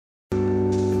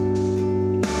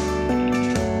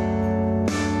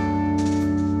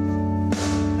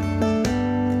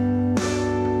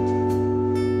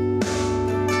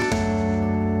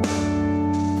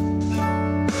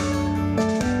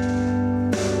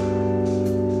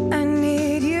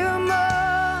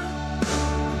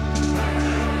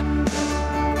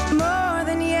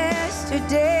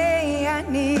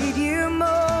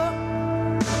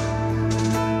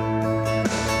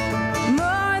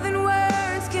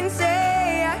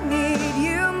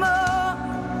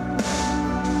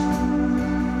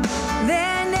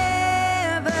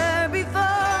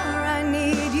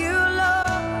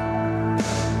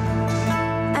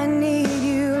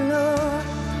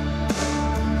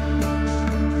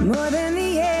more than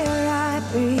the air I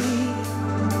breathe,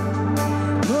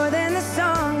 more than the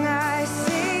song I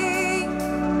sing,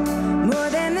 more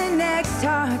than the next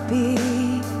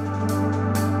heartbeat,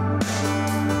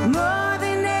 more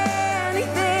than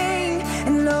anything,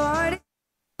 and Lord, it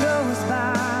goes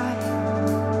by,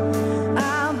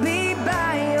 I'll be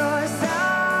by your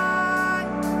side,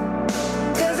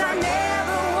 'cause I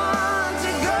never want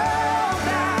to go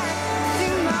back to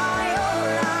my old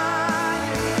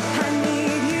life. I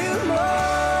need you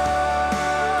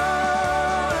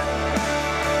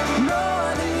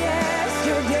more than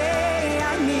yesterday.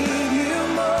 I need you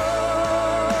more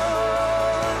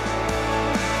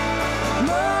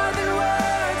than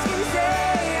words can say.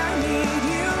 I need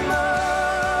you more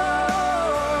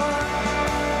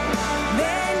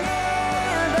than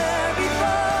ever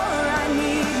before. I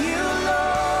need you,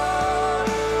 Lord.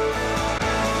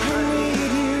 I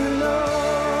need you,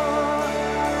 Lord,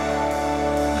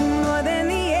 more than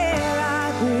the air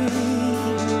I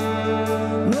breathe,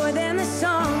 more than the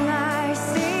song I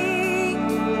sing,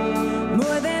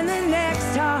 more than the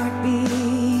next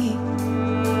heartbeat,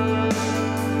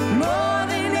 more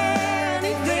than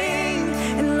anything.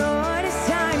 And Lord, as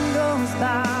time goes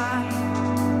by,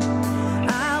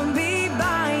 I'll be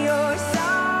by your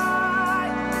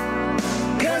side,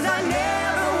 'cause I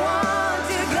never want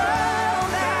to go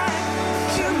back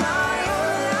to my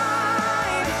old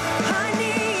life. I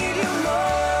need you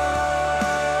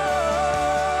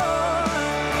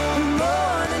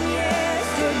more than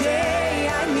yesterday.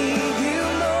 I need you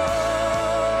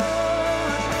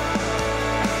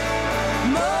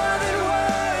more than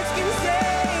words can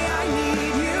say. I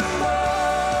need you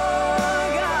more,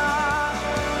 God,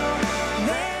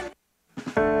 than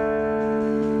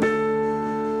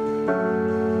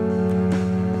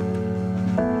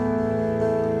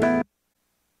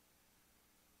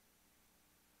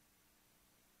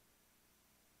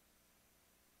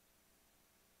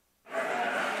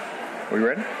We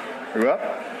ready? We up?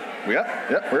 We up?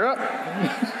 Yep, we're up.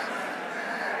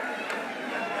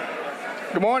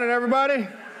 Good morning, everybody.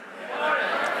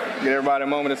 Get everybody a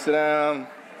moment to sit down.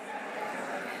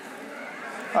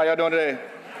 How y'all doing today?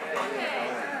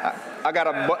 I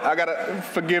gotta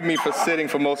forgive me for sitting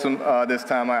for most of this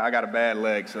time. I got a bad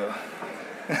leg, so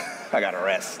I gotta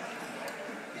rest.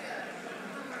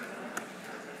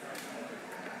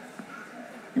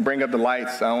 You bring up the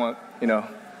lights. I don't want,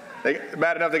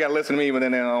 bad enough they got to listen to me, but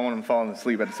then I don't want them falling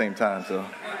asleep at the same time, so.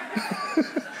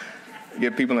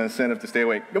 Give people an incentive to stay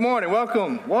awake. Good morning,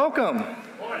 welcome. Morning.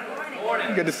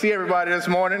 Good to see everybody this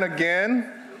morning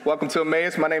again. Welcome to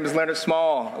Emmaus. My name is Leonard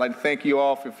Small. I'd like to thank you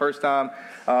all for your first time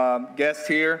guests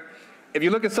here. If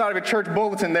you look inside of your church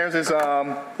bulletin, there's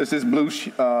this blue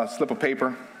slip of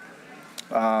paper.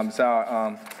 Not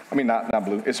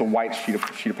blue, it's a white sheet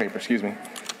of paper, excuse me.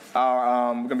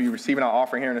 We're going to be receiving our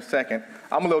offering here in a second.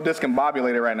 I'm a little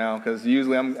discombobulated right now because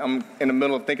usually I'm in the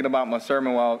middle of thinking about my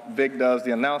sermon while Vic does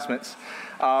the announcements.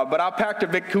 But our pastor,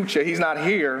 Vic Kucha, he's not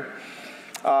here.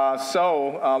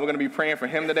 So we're going to be praying for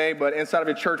him today. But inside of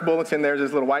your church bulletin, there's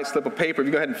this little white slip of paper. If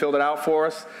you go ahead and fill it out for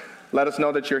us, let us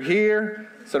know that you're here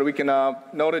so that we can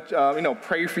know that,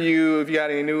 pray for you. If you got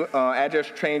any new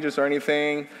address changes or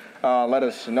anything, let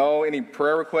us know. Any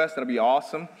prayer requests, that'll be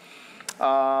awesome.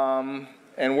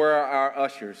 And where are our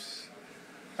ushers?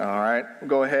 All right, we'll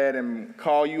go ahead and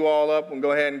call you all up and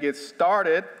go ahead and get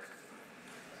started.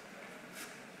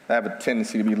 I have a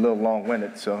tendency to be a little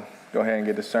long-winded, so go ahead and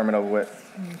get the sermon over with.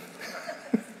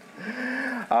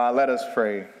 Let us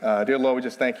pray. Dear Lord, we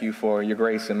just thank you for your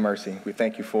grace and mercy. We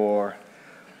thank you for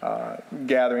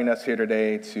gathering us here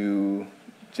today to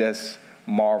just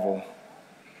marvel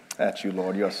at you,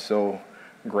 Lord. You're so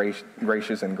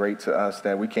gracious and great to us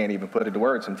that we can't even put it to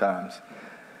words sometimes.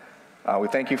 We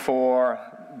thank you for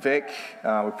Vic.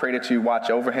 We pray that you watch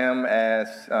over him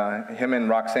as him and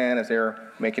Roxanne as they're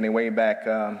making their way back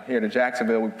here to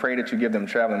Jacksonville. We pray that you give them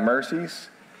traveling mercies.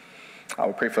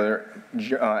 We pray for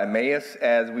Emmaus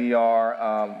as we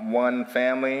are one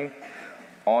family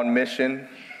on mission.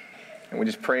 And we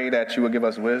just pray that you will give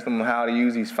us wisdom on how to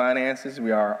use these finances.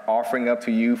 We are offering up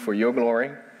to you for your glory.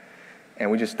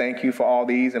 And we just thank you for all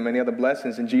these and many other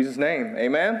blessings in Jesus' name.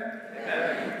 Amen?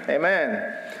 Amen.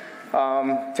 Amen.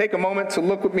 Take a moment to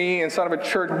look with me inside of a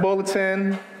church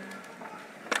bulletin.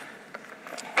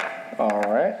 All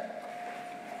right.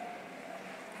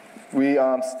 We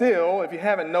still, if you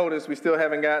haven't noticed, we still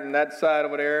haven't gotten that side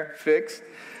over there fixed.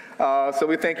 So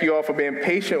we thank you all for being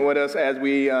patient with us as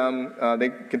they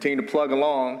continue to plug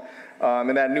along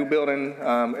in that new building.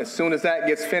 As soon as that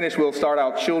gets finished, we'll start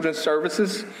our children's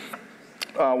services.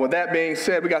 With that being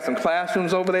said, we got some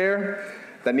classrooms over there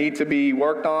that need to be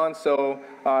worked on. So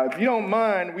if you don't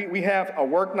mind, we have a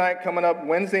work night coming up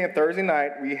Wednesday and Thursday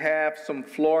night. We have some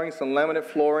flooring, some laminate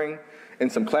flooring in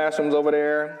some classrooms over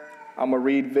there. I'm going to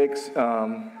read Vic's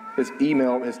his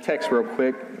email, his text real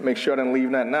quick, make sure I didn't leave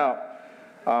nothing out.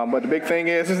 But the big thing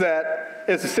is that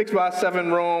it's a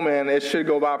 6x7 room, and it should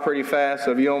go by pretty fast.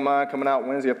 So if you don't mind coming out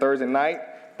Wednesday or Thursday night,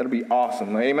 that'll be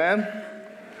awesome. Amen?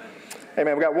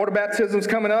 Amen. We got water baptisms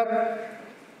coming up.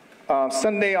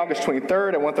 Sunday, August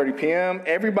 23rd at 1:30 p.m.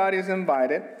 Everybody's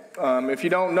invited. If you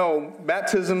don't know,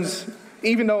 baptisms,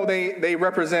 even though they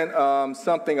represent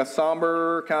something, a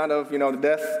somber kind of, the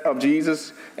death of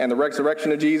Jesus and the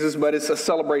resurrection of Jesus, but it's a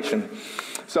celebration.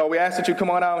 So we ask that you come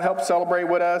on out and help celebrate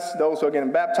with us, those who are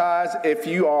getting baptized. If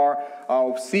you are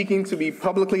seeking to be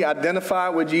publicly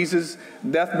identified with Jesus'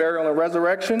 death, burial, and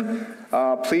resurrection,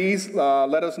 please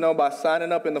let us know by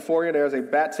signing up in the foyer. There's a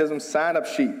baptism sign-up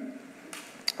sheet.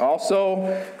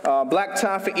 Also, Black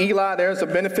Tie for Eli, there's a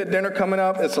benefit dinner coming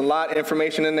up. It's a lot of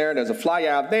information in there. There's a flyer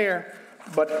out there.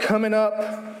 But coming up,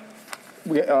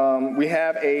 we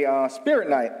have a spirit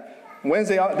night.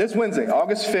 This Wednesday,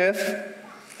 August 5th,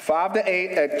 5 to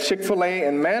 8 at Chick-fil-A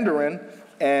in Mandarin.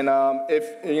 And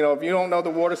if you don't know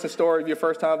the Waterson story, if you're a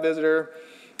first-time visitor,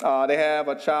 they have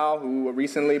a child who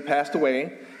recently passed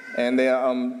away. And they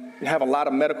have a lot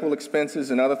of medical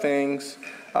expenses and other things.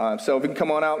 So if you can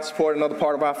come on out and support another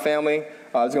part of our family,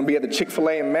 it's going to be at the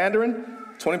Chick-fil-A in Mandarin.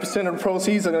 20% of the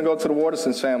proceeds are going to go to the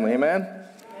Waterson's family. Amen?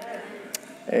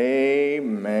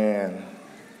 Amen.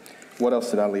 What else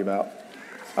did I leave out?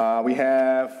 We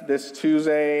have this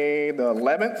Tuesday, the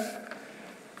 11th.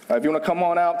 If you want to come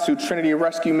on out to Trinity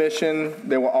Rescue Mission,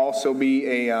 there will also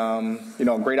be a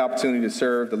great opportunity to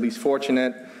serve the least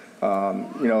fortunate.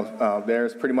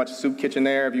 There's pretty much a soup kitchen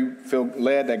there. If you feel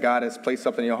led that God has placed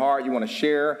something in your heart, you want to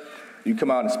share, you come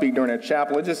out and speak during that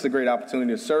chapel. It's just a great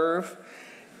opportunity to serve.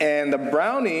 And the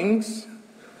Brownings,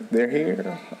 they're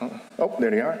here. Oh,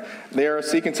 there they are. They are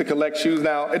seeking to collect shoes.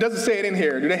 Now, it doesn't say it in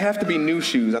here. Do they have to be new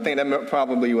shoes? I think that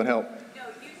probably would help. No,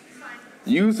 used is fine.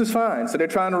 Used is fine. So they're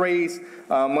trying to raise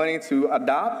money to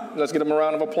adopt. Let's give them a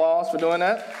round of applause for doing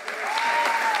that.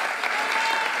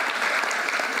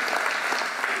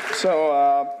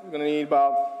 So we're going to need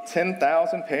about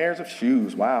 10,000 pairs of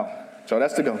shoes. Wow. So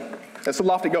that's the go. That's a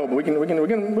lofty goal, but we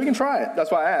can try it.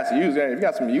 That's why I asked. If you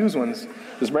got some used ones,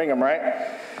 just bring them, right?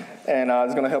 And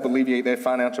it's going to help alleviate their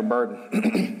financial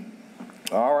burden.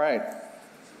 All right.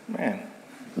 Man.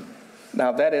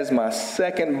 Now, that is my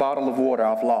second bottle of water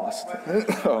I've lost.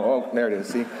 oh, there it is.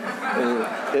 See?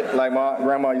 Like my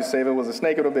grandma used to say, if it was a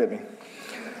snake, it would have bit me.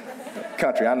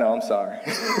 Country, I know. I'm sorry.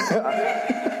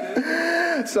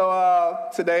 So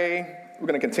today, we're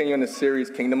going to continue in this series,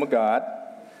 Kingdom of God.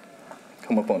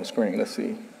 Come up on the screen. Let's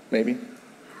see. Maybe?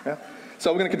 Yeah.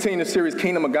 So we're going to continue the series,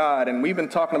 Kingdom of God, and we've been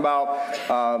talking about,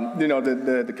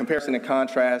 the comparison and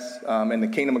contrast in the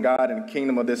Kingdom of God and the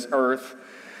kingdom of this earth.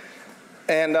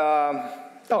 And,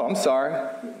 I'm sorry.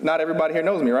 Not everybody here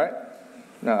knows me, right?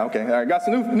 No, okay. All right, got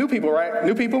some new people, right?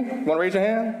 New people? Want to raise your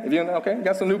hand? If you okay,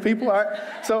 got some new people. All right.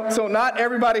 So not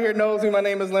everybody here knows me. My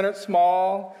name is Leonard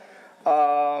Small.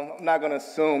 I'm not going to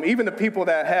assume, even the people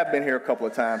that have been here a couple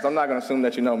of times, I'm not going to assume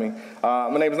that you know me.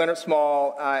 My name is Leonard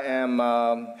Small. I am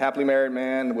a happily married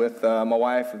man with my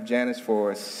wife, Janice,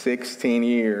 for 16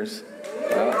 years.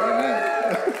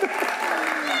 Amen.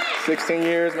 16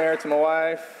 years married to my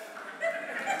wife.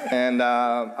 And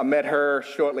I met her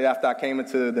shortly after I came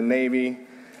into the Navy.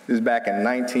 This is back in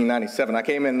 1997. I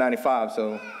came in 95,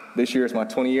 so this year is my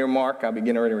 20-year mark. I'll be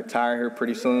getting ready to retire here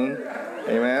pretty soon.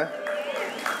 Amen.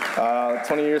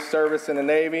 20 years service in the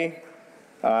Navy.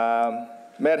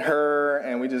 Met her,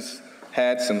 and we just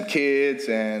had some kids,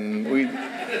 and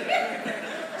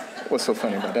what's so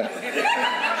funny about that?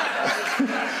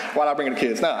 Why'd I bring the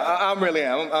kids? No, I really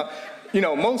am.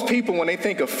 Most people, when they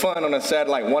think of fun on a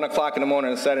Saturday, like 1 o'clock in the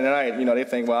morning on a Saturday night, they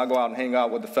think, well, I'll go out and hang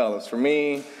out with the fellas. For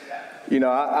me,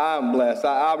 I'm blessed.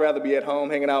 I'd rather be at home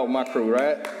hanging out with my crew,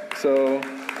 right? So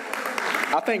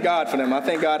I thank God for them. I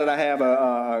thank God that I have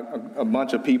a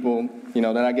bunch of people,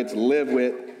 that I get to live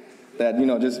with, that,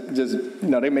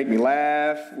 they make me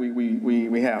laugh.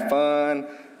 We have fun.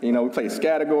 We play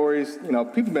categories. People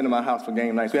have been to my house for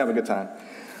game nights. We have a good time.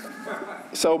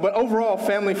 So, but overall,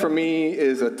 family for me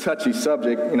is a touchy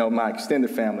subject, my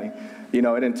extended family.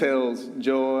 It entails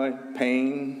joy,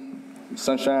 pain,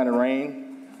 sunshine, and rain.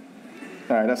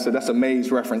 All right, that's a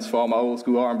Maze reference for all my old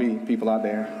school R&B people out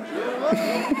there.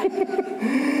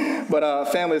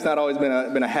 But family has not always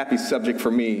been a happy subject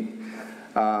for me.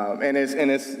 And it's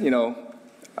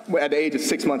at the age of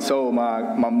 6 months old,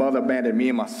 my mother abandoned me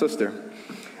and my sister.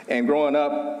 And growing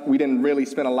up, we didn't really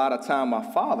spend a lot of time with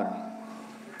my father.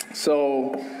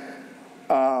 So,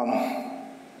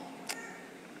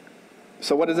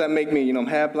 so what does that make me? I'm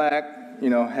half black,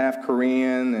 half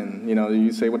Korean, and,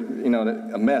 you say, what,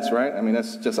 a mess, right? I mean,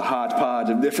 that's just a hodgepodge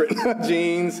of different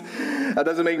genes. That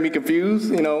doesn't make me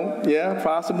confused, yeah,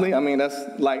 possibly. I mean, that's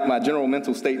like my general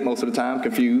mental state most of the time,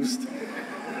 confused.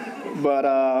 But,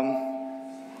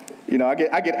 I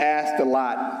get asked a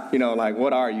lot, like,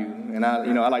 what are you? And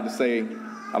I like to say,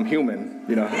 I'm human,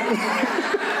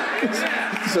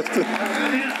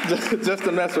 just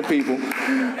to mess with people.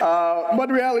 But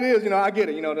the reality is, I get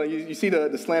it. You see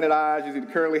the slanted eyes, you see the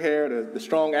curly hair, the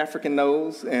strong African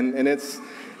nose, and it's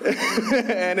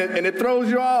and it throws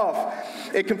you off.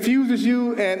 It confuses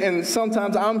you, and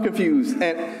sometimes I'm confused.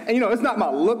 And it's not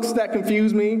my looks that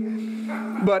confuse me,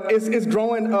 but it's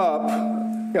growing up.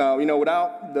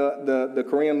 Without the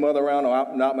Korean mother around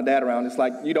or not my dad around, it's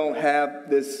like you don't have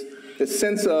this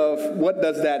sense of what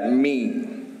does that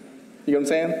mean. You know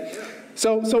what I'm saying?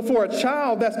 So for a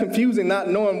child, that's confusing, not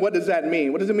knowing what does that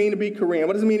mean. What does it mean to be Korean?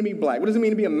 What does it mean to be black? What does it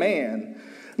mean to be a man?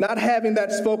 Not having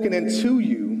that spoken into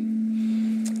you.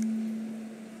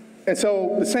 And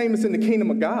so the same is in the kingdom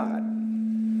of God.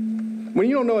 When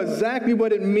you don't know exactly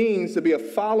what it means to be a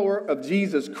follower of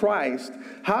Jesus Christ,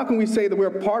 how can we say that we're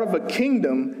part of a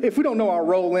kingdom if we don't know our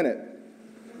role in it?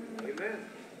 Amen.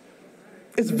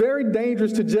 It's very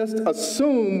dangerous to just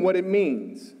assume what it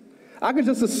means. I can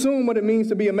just assume what it means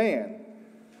to be a man.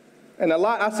 And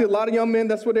I see a lot of young men,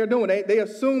 that's what they're doing. They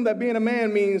assume that being a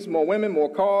man means more women,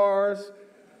 more cars,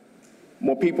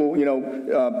 more people,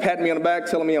 patting me on the back,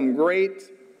 telling me I'm great.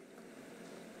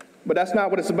 But that's not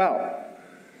what it's about.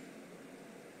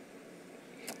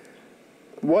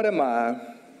 What am I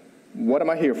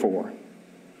here for?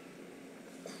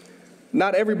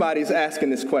 Not everybody's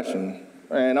asking this question.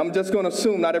 And I'm just going to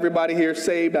assume not everybody here is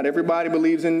saved, not everybody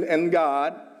believes in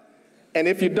God. And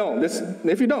if you don't,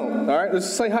 all right, let's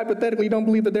say hypothetically you don't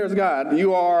believe that there's God,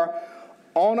 you are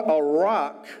on a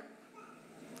rock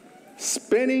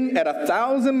spinning at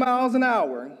 1,000 miles an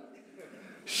hour,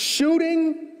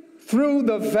 shooting through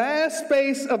the vast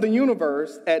space of the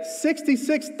universe at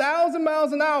 66,000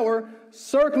 miles an hour,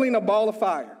 circling a ball of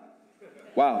fire.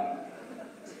 Wow.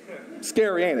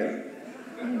 Scary, ain't it?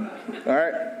 All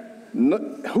right.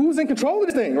 Who's in control of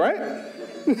this thing, right?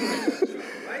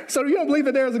 So you don't believe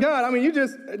that there's a God. I mean, you're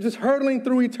just hurtling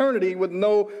through eternity with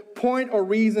no point or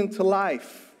reason to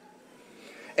life.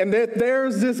 And that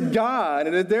there's this God,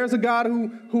 and that there's a God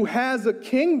who has a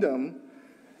kingdom,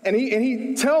 and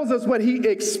he tells us what he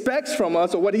expects from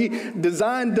us or what he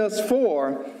designed us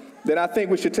for, then I think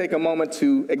we should take a moment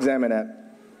to examine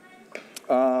that.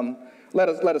 Let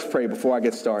us pray before I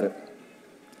get started.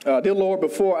 Dear Lord,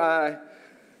 before I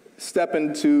step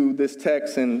into this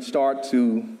text and start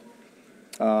to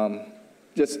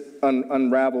just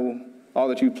unravel all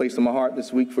that you've placed in my heart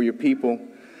this week for your people,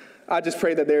 I just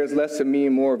pray that there is less of me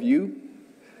and more of you.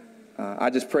 I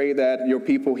just pray that your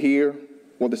people hear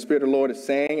what the Spirit of the Lord is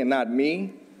saying and not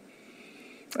me.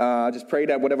 I just pray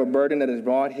that whatever burden that is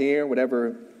brought here,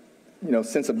 whatever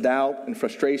sense of doubt and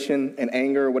frustration and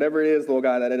anger, whatever it is, Lord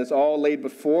God, that it is all laid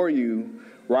before you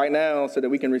right now so that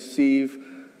we can receive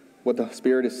what the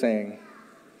Spirit is saying.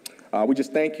 We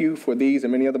just thank you for these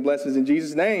and many other blessings in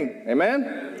Jesus' name. Amen?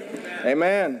 Amen.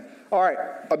 Amen. All right,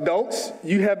 adults,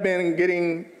 you have been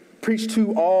getting preached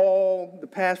to all the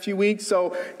past few weeks.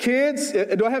 So kids,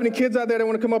 do I have any kids out there that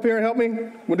want to come up here and help me?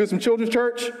 We'll do some children's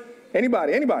church.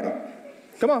 Anybody?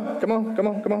 Come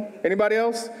on. Anybody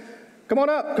else? Come on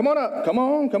up. Come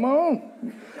on.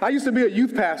 I used to be a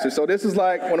youth pastor, so this is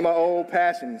like one of my old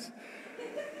passions.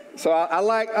 So I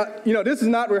like, this is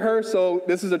not rehearsed, so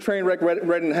this is a train wreck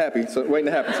waiting to happen. So we're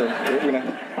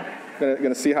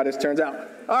gonna see how this turns out.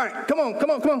 All right, come on. Come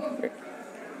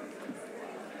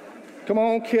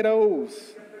on,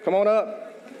 kiddos. Come on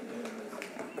up.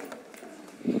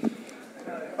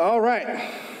 All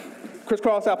right.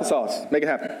 Crisscross applesauce. Make it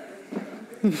happen.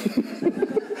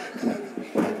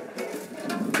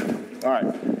 All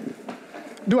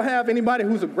right. Do I have anybody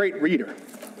who's a great reader?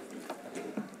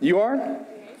 You are?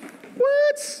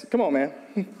 What? Come on, man.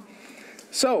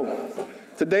 So,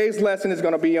 today's lesson is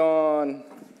going to be we're going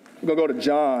to go to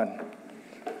John.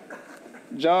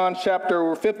 John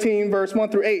chapter 15, verse 1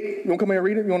 through 8. You want to come here and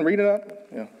read it? You want to read it up?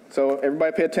 Yeah. So,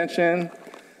 everybody pay attention.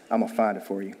 I'm going to find it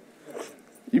for you.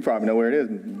 You probably know where it is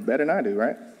better than I do,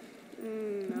 right?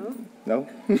 No?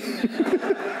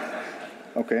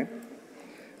 Okay.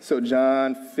 So,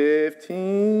 John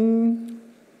 15.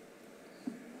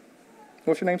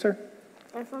 What's your name, sir?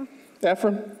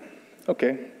 Ephraim?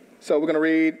 Okay. So we're going to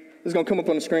read. This is going to come up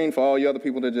on the screen for all you other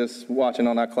people that are just watching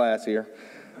on our class here.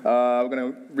 We're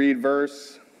going to read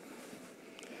verse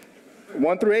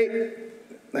 1 through 8?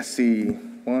 Let's see,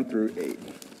 1 through 8.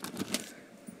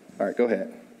 All right, go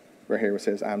ahead. Right here it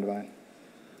says, I am divine.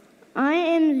 I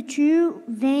am the true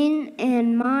vine,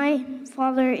 and my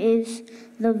Father is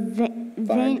the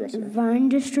vine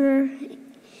dresser.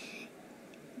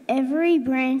 Every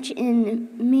branch in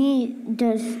me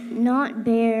does not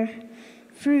bear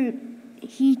fruit,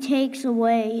 he takes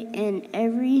away, and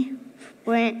every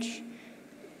branch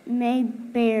may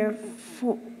bear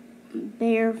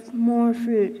more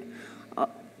fruit.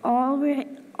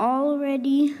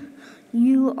 Already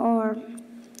you are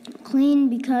clean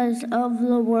because of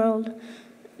the word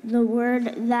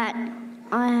that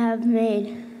I have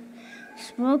made.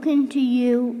 Spoken to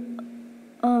you,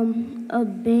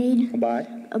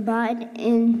 abide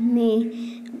in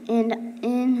me, and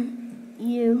in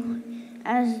you,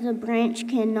 as the branch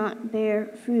cannot bear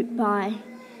fruit by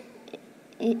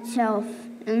itself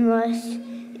unless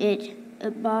it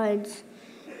abides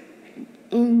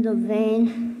in the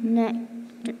vine.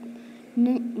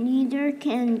 Neither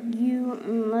can you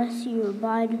unless you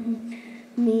abide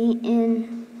me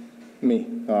in me.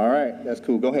 All right, that's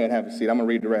cool. Go ahead and have a seat. I'm going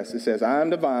to read the rest. It says, I am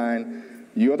the vine,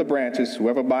 you are the branches.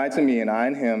 Whoever abides in me and I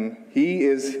in him, he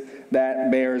is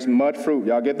that bears much fruit.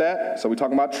 Y'all get that? So we're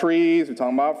talking about trees. We're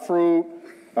talking about fruit.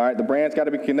 All right, the branch got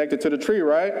to be connected to the tree,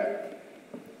 right?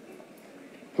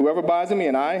 Whoever abides in me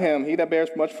and I in him, he that bears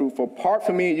much fruit. For apart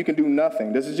from me, you can do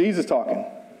nothing. This is Jesus talking.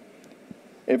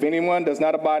 If anyone does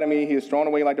not abide in me, he is thrown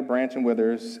away like the branch and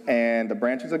withers, and the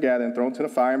branches are gathered and thrown to the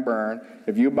fire and burned.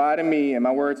 If you abide in me, and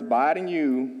my words abide in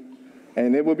you,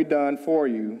 and it will be done for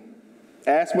you.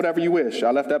 Ask whatever you wish.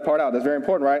 I left that part out. That's very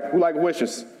important, right? Who likes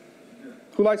wishes?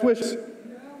 Who likes wishes?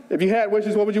 If you had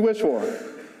wishes, what would you wish for?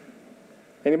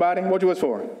 Anybody? What would you wish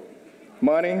for?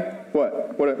 Money?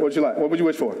 What? What would you like? What would you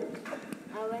wish for?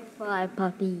 I wish for a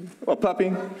puppy. A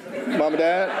puppy? Mom and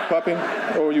dad? Puppy?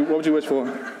 What would you wish for?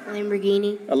 A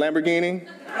Lamborghini. A Lamborghini?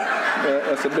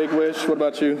 That's a big wish. What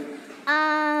about you?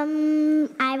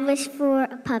 I wish for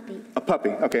a puppy. A puppy.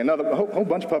 Okay, a whole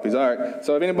bunch of puppies. All right.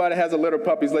 So if anybody has a litter of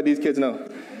puppies, let these kids know.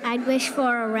 I'd wish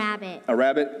for a rabbit. A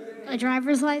rabbit? A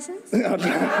driver's license?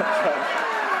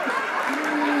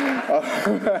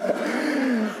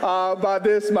 By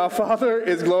this, my Father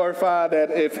is glorified,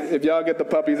 that if y'all get the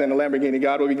puppies and the Lamborghini,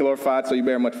 God will be glorified, so you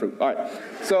bear much fruit. All right.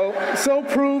 So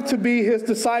prove to be his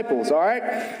disciples, all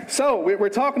right? So we're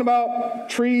talking about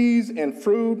trees and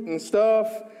fruit and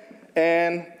stuff.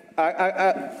 And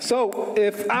so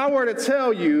if I were to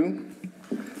tell you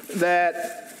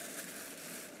that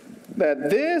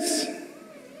this,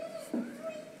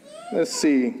 let's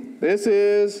see, this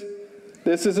is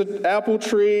an apple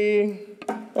tree.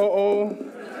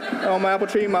 On my apple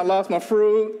tree, I lost my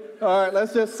fruit. All right,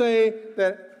 let's just say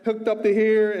that hooked up to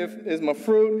here is my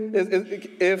fruit.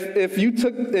 If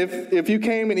you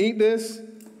came and eat this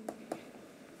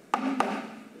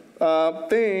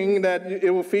thing, that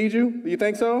it will feed you? Do you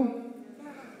think so?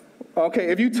 Okay,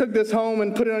 if you took this home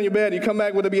and put it on your bed, you come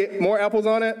back, would there be more apples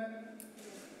on it?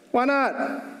 Why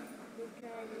not?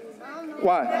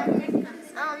 Why?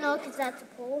 I don't know, because that's a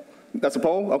pole. That's a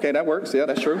pole? Okay, that works. Yeah,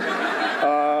 that's true.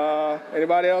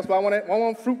 Anybody else? Why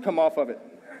won't fruit come off of it?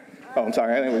 Oh, I'm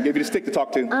sorry. I didn't give you the stick to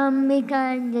talk to.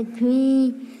 Because the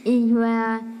tree is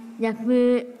where the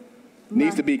fruit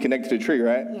needs to be connected to the tree,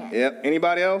 right? Yeah. Yep.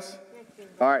 Anybody else?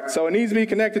 All right. So it needs to be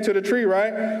connected to the tree,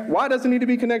 right? Why does it need to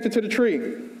be connected to the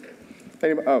tree?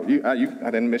 Anybody? Oh, I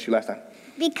didn't miss you last time.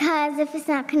 Because if it's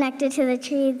not connected to the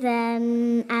tree,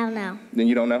 then I don't know. Then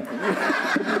you don't know?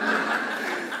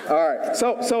 All right.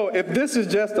 So if this is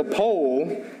just a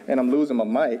pole, and I'm losing my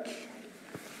mic.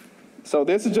 So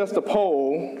this is just a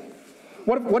pole.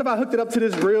 What if I hooked it up to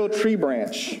this real tree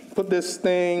branch? Put this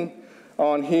thing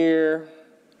on here,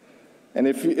 and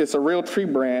if it's a real tree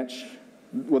branch,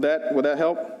 would that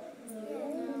help?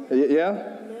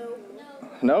 Yeah?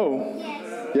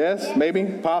 No. Yes? Maybe?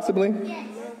 Possibly? Yes.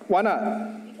 Why not?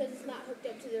 Because it's not hooked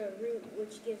up to the root,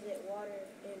 which gives it water.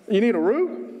 You need a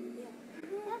root?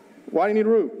 Why do you need a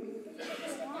root?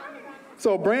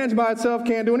 So a branch by itself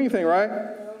can't do anything, right?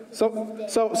 So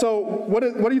what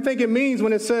do you think it means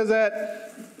when it says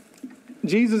that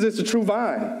Jesus is the true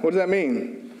vine? What does that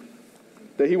mean?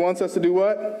 That he wants us to do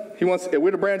what? If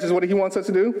we're the branches, what he wants us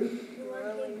to do?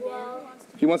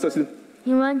 He wants us to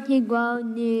grow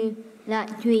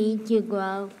that tree to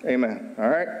grow. Amen. All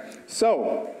right.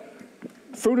 So,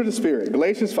 fruit of the Spirit,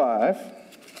 Galatians 5.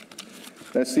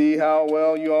 Let's see how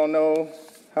well you all know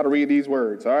how to read these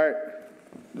words. All right.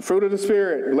 The fruit of the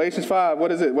Spirit, Galatians 5. What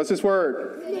is it? What's this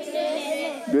word?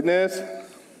 Goodness.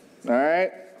 All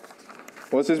right.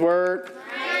 What's his word?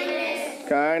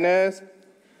 Kindness.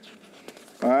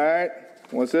 All right.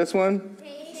 What's this one?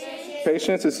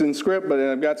 Patience is in script, but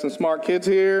I've got some smart kids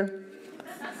here.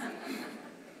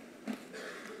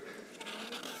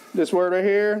 This word right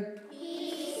here.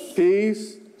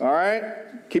 Peace. All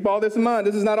right. Keep all this in mind.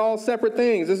 This is not all separate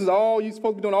things. This is all, you're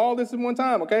supposed to be doing all this in one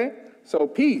time, okay? So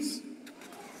peace.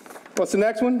 What's the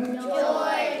next one?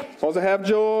 Joy. Supposed to have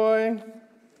joy.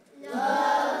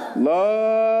 Love.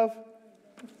 Love.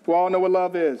 We all know what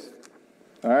love is.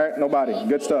 All right, nobody.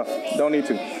 Good stuff. Don't need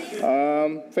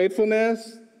to.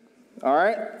 Faithfulness. All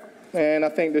right. And I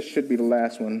think this should be the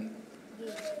last one.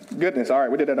 Goodness. All right,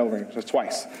 we did that over just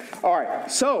twice. All right.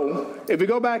 So if we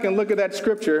go back and look at that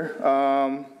scripture,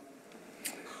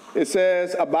 it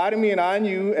says, abide in me and I in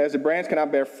you, as the branch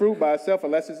cannot bear fruit by itself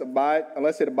unless it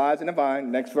abides in the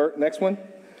vine. Next one.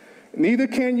 Neither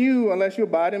can you unless you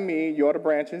abide in me. You are the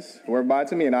branches. Whoever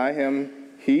abides in me and I him,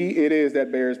 he it is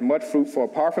that bears much fruit. For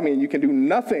apart from me, you can do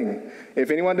nothing.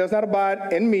 If anyone does not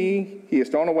abide in me, he is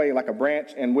thrown away like a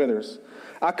branch and withers.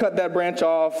 I cut that branch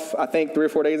off, I think 3 or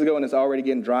 4 days ago, and it's already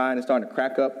getting dry and it's starting to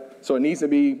crack up. So it needs to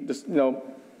be,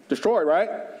 destroyed, right?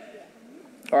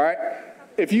 All right.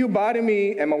 If you abide in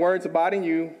me and my words abide in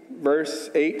you, verse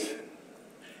 8,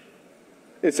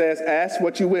 it says, ask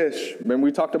what you wish. Remember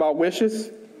we talked about wishes?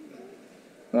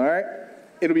 All right.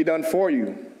 It'll be done for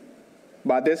you.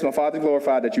 By this, my Father is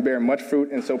glorified, that you bear much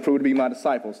fruit and so prove to be my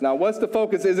disciples. Now, what's the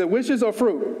focus? Is it wishes or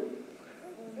fruit?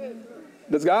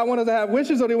 Does God want us to have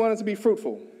wishes, or do he want us to be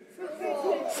fruitful?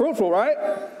 Fruitful, right?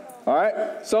 All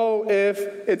right. So if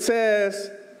it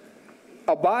says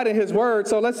abide in his word,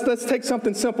 so let's take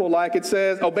something simple, like it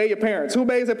says obey your parents. Who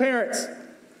obeys their parents?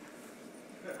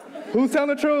 Who's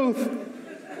telling the truth?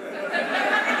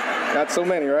 Not so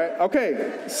many, right?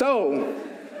 Okay. So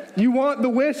you want the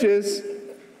wishes,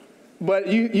 but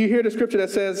you hear the scripture that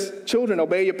says, children,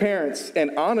 obey your parents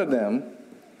and honor them,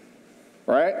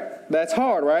 right? That's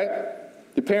hard, right?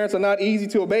 Your parents are not easy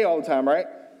to obey all the time, right?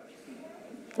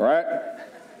 Right?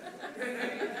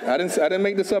 I didn't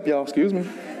make this up, y'all. Excuse me.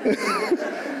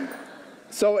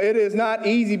 So it is not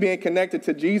easy being connected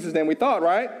to Jesus than we thought,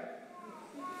 right?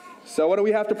 So what do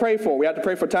we have to pray for? We have to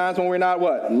pray for times when we're not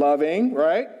what? Loving,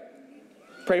 right?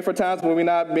 Pray for times when we're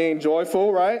not being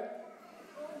joyful, right?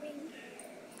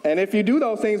 And if you do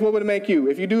those things, what would it make you?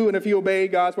 If you do and if you obey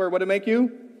God's word, what would it make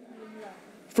you?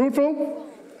 Fruitful?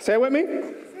 Say it with me.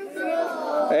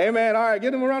 Fruitful. Amen. All right,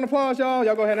 give them a round of applause, y'all.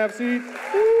 Y'all go ahead and have a seat.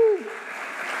 Woo.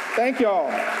 Thank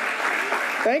y'all.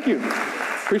 Thank you.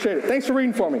 Appreciate it. Thanks for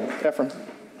reading for me, Ephraim.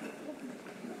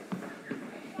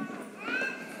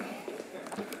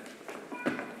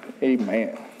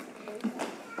 Amen.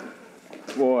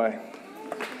 Boy,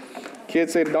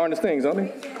 kids say the darndest things, don't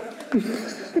they?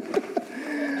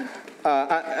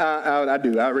 I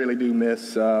do. I really do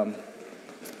miss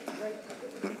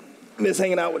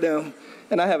hanging out with them.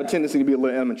 And I have a tendency to be a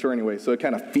little immature anyway, so it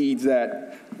kind of feeds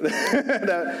that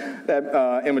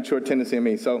immature tendency in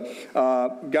me. So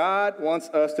God wants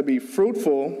us to be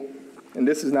fruitful, and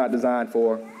this is not designed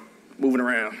for moving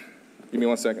around. Give me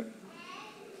 1 second.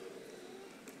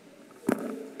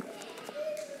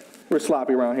 We're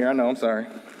sloppy around here. I know. I'm sorry.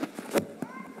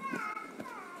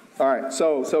 All right.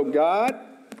 So God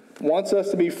wants us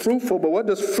to be fruitful, but what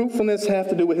does fruitfulness have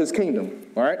to do with his kingdom?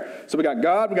 All right. So we got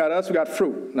God, we got us, we got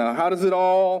fruit. Now, what does it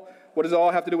all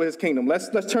have to do with his kingdom? Let's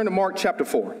turn to Mark chapter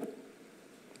 4.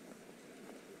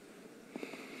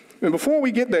 And before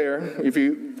we get there, if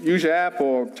you use your app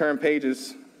or turn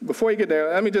pages, before you get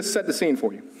there, let me just set the scene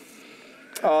for you.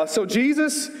 So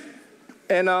Jesus,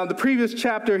 in the previous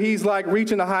chapter, he's like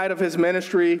reaching the height of his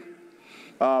ministry.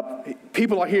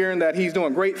 People are hearing that he's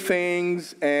doing great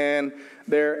things, and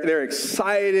they're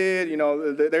excited. You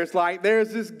know, there's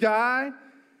this guy.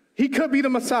 He could be the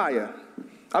Messiah.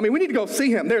 I mean, we need to go see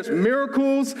him. There's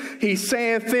miracles. He's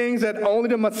saying things that only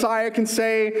the Messiah can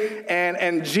say.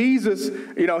 And Jesus,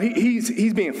 you know,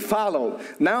 he's being followed.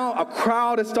 Now a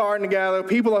crowd is starting to gather.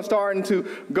 People are starting to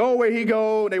go where he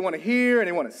goes. They want to hear and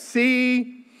they want to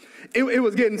see. It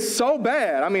was getting so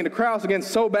bad. I mean, the crowds were getting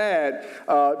so bad.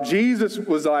 Jesus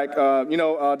was like,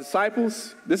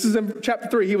 disciples, this is in chapter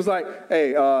 3. He was like,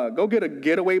 hey, go get a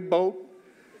getaway boat,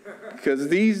 because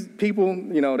these people,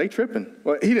 you know, they tripping.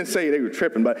 Well, he didn't say they were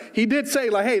tripping, but he did say,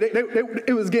 like, hey,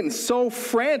 it was getting so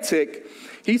frantic.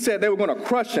 He said they were going to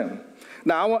crush him.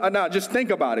 Now just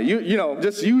think about it. You know,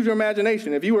 just use your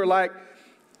imagination. If you were like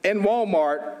in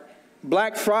Walmart,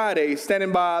 Black Friday,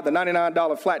 standing by the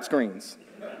 $99 flat screens.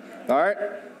 All right?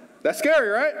 That's scary,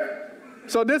 right?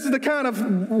 So this is the kind of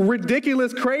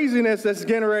ridiculous craziness that's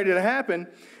getting ready to happen.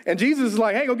 And Jesus is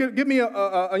like, hey, go give me get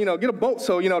a boat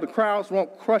so, you know, the crowds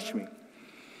won't crush me.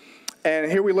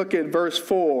 And here we look at verse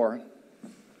 4.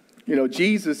 You know,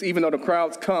 Jesus, even though the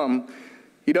crowds come,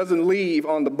 He doesn't leave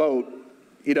on the boat.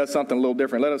 He does something a little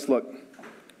different. Let us look.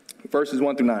 Verses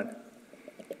 1 through 9.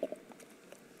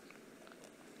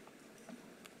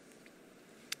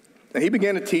 And he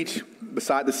began to teach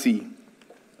beside the sea,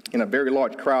 and a very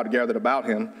large crowd gathered about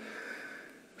him,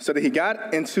 so that he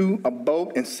got into a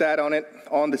boat and sat on it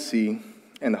on the sea,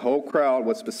 and the whole crowd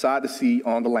was beside the sea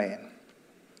on the land.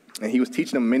 And he was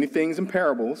teaching them many things in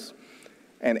parables,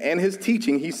 and in his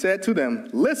teaching he said to them,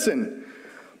 "Listen,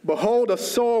 behold, a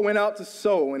sower went out to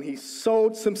sow, and he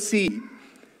sowed some seed.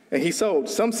 And he sowed.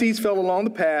 Some seeds fell along the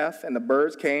path, and the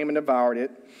birds came and devoured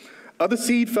it. Other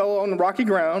seed fell on rocky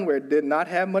ground where it did not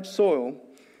have much soil,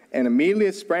 and immediately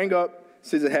it sprang up,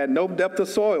 since it had no depth of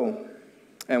soil.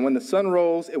 And when the sun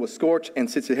rose, it was scorched, and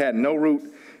since it had no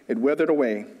root, it withered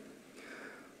away.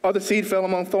 Other seed fell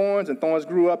among thorns, and thorns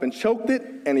grew up and choked it,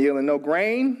 and yielded no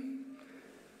grain.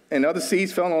 And other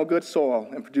seeds fell on good soil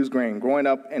and produced grain, growing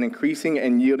up and increasing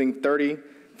and yielding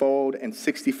 30-fold and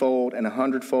 60-fold and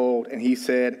 100-fold. And he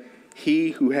said,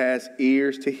 he who has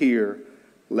ears to hear,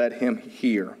 let him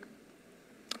hear."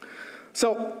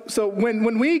 So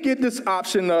when we get this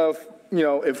option of,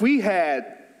 if we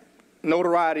had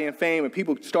notoriety and fame and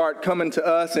people start coming to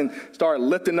us and start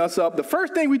lifting us up, the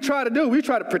first thing we try to do, we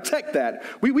try to protect that.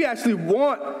 We actually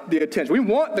want the attention. We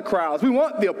want the crowds. We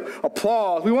want the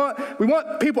applause. We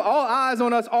want people, all eyes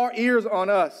on us, all ears on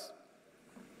us.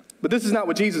 But this is not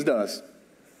what Jesus does.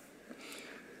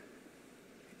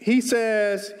 He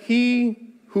says,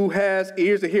 he who has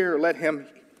ears to hear, let him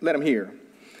hear.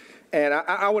 And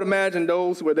I would imagine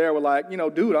those who were there were like,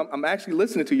 dude, I'm actually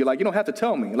listening to you. Like, you don't have to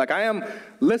tell me. Like, I am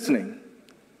listening.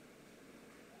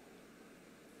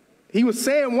 He was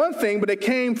saying one thing, but they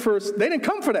didn't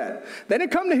come for that. They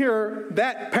didn't come to hear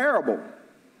that parable.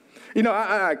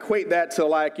 I equate that to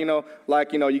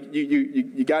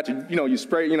you got your, you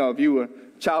spray, if you were a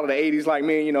child of the 80s like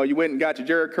me, you went and got your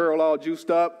Jerry curl all juiced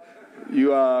up.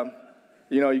 You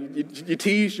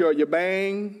teased your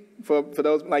bang. For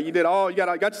those, like you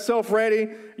got yourself ready.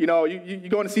 You're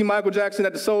going to see Michael Jackson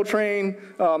at the Soul Train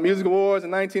Music Awards in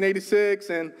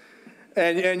 1986,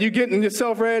 and you're getting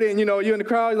yourself ready, and you're in the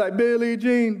crowd, you're like, Billie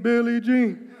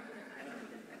Jean.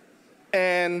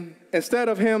 And instead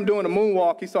of him doing a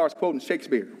moonwalk, he starts quoting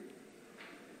Shakespeare.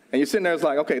 And you're sitting there, it's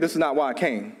like, okay, this is not why I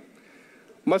came.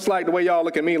 Much like the way y'all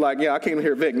look at me, like, yeah, I came to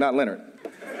hear Vic, not Leonard.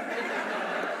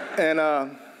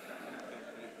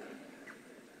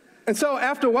 And so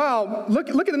after a while, look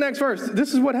at the next verse.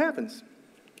 This is what happens.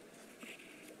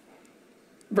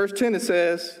 Verse 10, it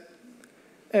says,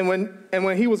 and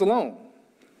when he was alone.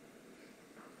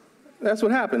 That's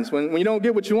what happens. When you don't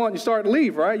get what you want, you start to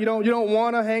leave, right? You don't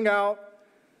want to hang out.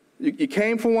 You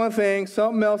came for one thing,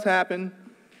 something else happened.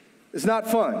 It's not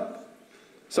fun.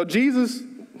 So Jesus,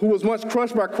 who was once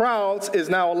crushed by crowds, is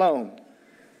now alone.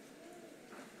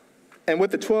 And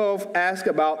with the 12 asked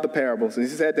about the parables, and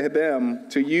he said to them,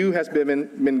 "To you has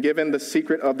been given the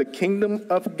secret of the kingdom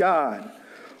of God.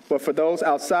 But for those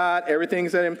outside, everything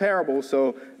is said in parables,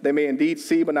 so they may indeed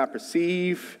see but not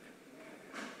perceive,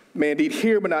 may indeed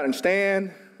hear but not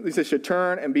understand. At least they should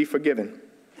turn and be forgiven."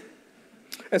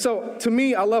 And so, to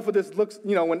me, I love what this looks,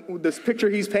 when this picture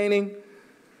he's painting.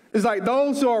 It's like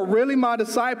those who are really my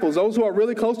disciples, those who are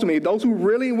really close to me, those who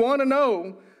really want to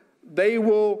know, they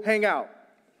will hang out.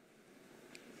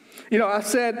 I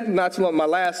said, not too long, my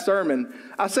last sermon,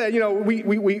 I said,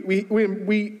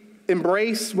 we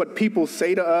embrace what people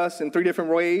say to us in three different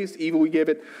ways. Either we give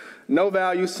it no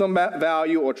value, some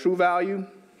value, or true value.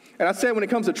 And I said when it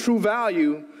comes to true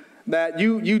value, that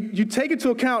you take into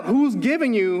account who's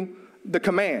giving you the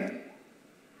command,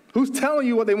 who's telling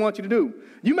you what they want you to do.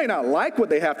 You may not like what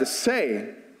they have to say,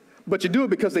 but you do it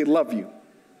because they love you.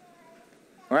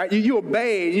 All right, you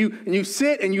obey, and you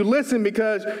sit and you listen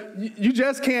because you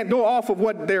just can't go off of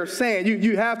what they're saying.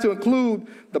 You have to include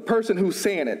the person who's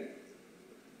saying it.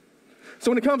 So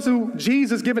when it comes to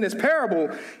Jesus giving his parable,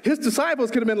 his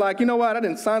disciples could have been like, you know what, I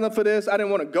didn't sign up for this. I didn't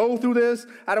want to go through this.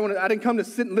 I didn't come to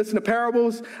sit and listen to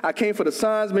parables. I came for the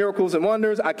signs, miracles, and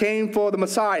wonders. I came for the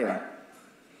Messiah.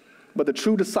 But the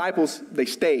true disciples, they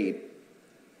stayed.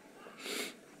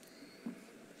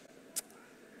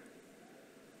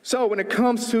 So when it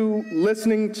comes to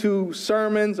listening to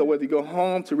sermons, or whether you go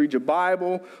home to read your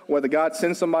Bible, or whether God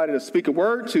sends somebody to speak a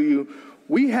word to you,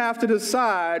 we have to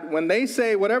decide when they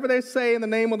say whatever they say in the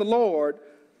name of the Lord,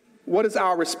 what is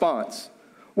our response?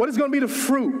 What is going to be the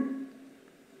fruit?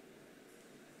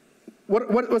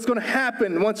 What's going to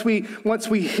happen once we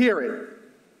hear it?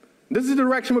 This is the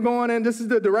direction we're going in. This is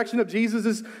the direction of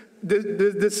Jesus'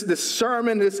 this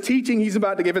sermon, this teaching he's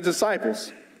about to give his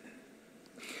disciples.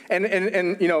 And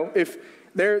if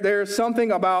There's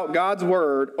something about God's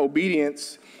word,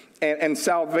 obedience, and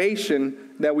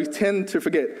salvation that we tend to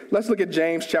forget. Let's look at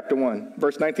James chapter 1,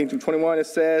 verse 19 through 21. It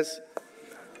says,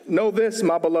 "Know this,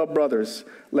 my beloved brothers,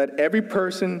 let every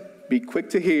person be quick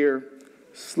to hear,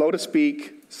 slow to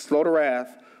speak, slow to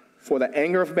wrath, for the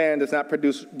anger of man does not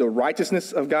produce the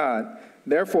righteousness of God.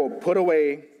 Therefore put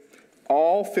away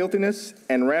all filthiness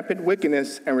and rampant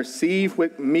wickedness, and receive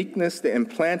with meekness the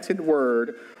implanted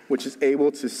word, which is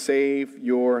able to save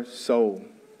your soul."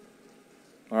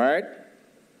 All right?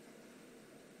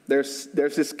 There's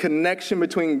this connection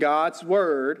between God's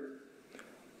word,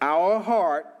 our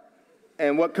heart,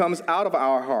 and what comes out of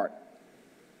our heart.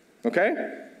 Okay?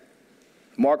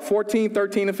 Mark 14,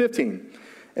 13, and 15.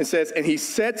 It says, "And he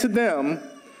said to them,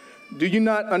 'Do you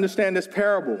not understand this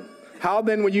parable? How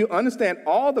then will you understand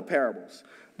all the parables?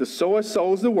 The sower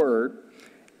sows the word,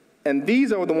 and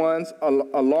these are the ones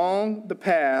along the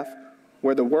path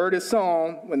where the word is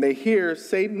sown. When they hear,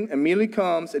 Satan immediately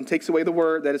comes and takes away the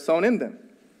word that is sown in them.'"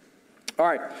 All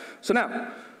right, so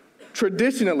now,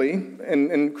 traditionally,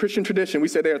 in Christian tradition, we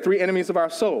say there are three enemies of our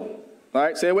soul. All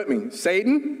right, say it with me.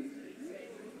 Satan,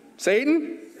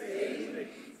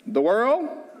 the world,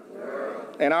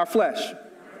 and our flesh.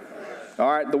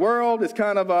 All right, the world is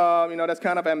kind of, that's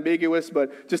kind of ambiguous,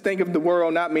 but just think of the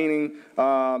world not meaning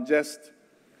just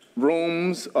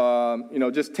rooms,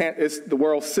 it's the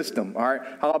world system, all right?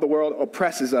 How the world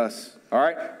oppresses us, all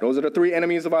right? Those are the three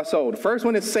enemies of our soul. The first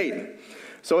one is Satan.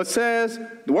 So it says,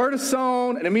 the word is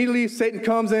sown, and immediately Satan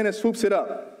comes in and swoops it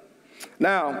up.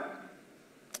 Now,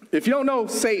 if you don't know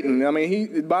Satan,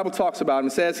 the Bible talks about him.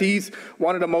 It says he's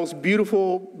one of the most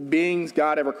beautiful beings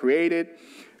God ever created.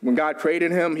 When God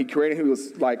created him, he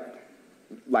was like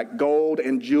gold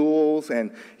and jewels,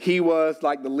 and he was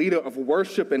like the leader of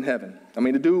worship in heaven.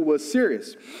 The dude was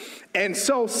serious. And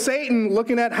so Satan,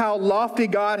 looking at how lofty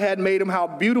God had made him, how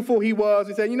beautiful he was,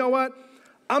 he said, "You know what?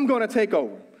 I'm going to take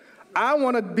over. I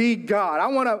want to be God. I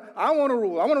want to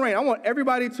rule. I want to reign. I want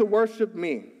everybody to worship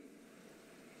me."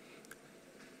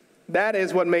 That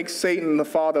is what makes Satan the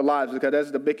father of lies, because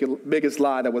that's the biggest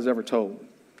lie that was ever told.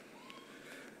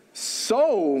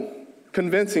 So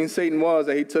convincing Satan was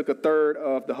that he took a third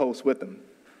of the host with him,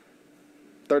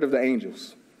 a third of the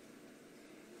angels.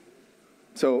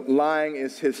 So lying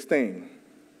is his thing.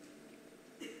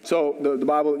 So the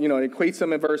Bible, equates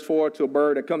him in verse 4 to a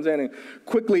bird that comes in and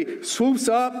quickly swoops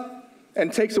up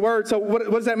and takes the word. So what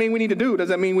does that mean we need to do? Does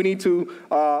that mean we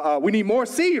need more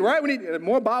seed, right? We need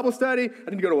more Bible study. I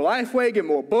need to go to a Lifeway, get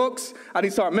more books. I need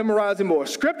to start memorizing more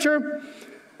scripture.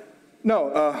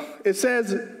 No, it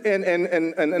says,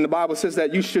 and the Bible says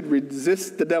that you should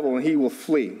resist the devil and he will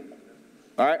flee.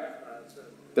 All right?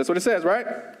 That's what it says, right?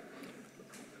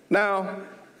 Now,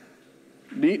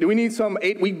 do we need some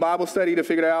 8-week Bible study to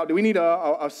figure it out? Do we need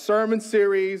a sermon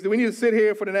series? Do we need to sit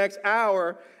here for the next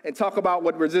hour and talk about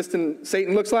what resisting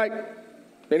Satan looks like?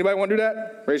 Anybody want to do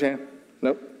that? Raise your hand.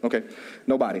 Nope? Okay.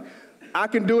 Nobody. I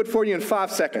can do it for you in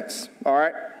 5 seconds. All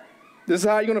right? This is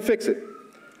how you're going to fix it.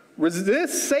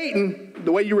 Resist Satan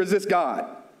the way you resist God.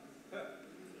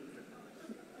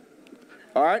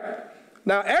 All right?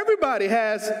 Now, everybody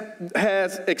has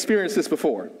experienced this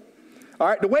before. All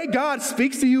right? The way God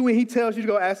speaks to you when he tells you to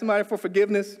go ask somebody for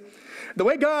forgiveness, the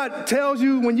way God tells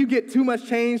you when you get too much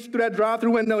change through that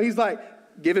drive-through window, he's like,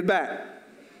 "Give it back."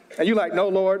 And you're like, "No,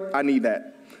 Lord, I need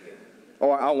that."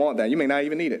 Or "I want that." You may not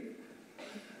even need it.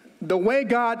 The way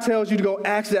God tells you to go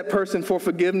ask that person for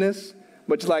forgiveness,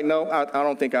 but you're like, "No, I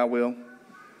don't think I will."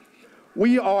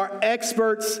 We are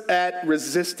experts at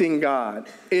resisting God.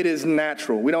 It is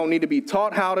natural. We don't need to be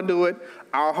taught how to do it.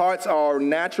 Our hearts are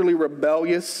naturally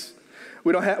rebellious.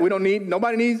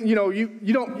 Nobody needs, you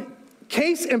don't,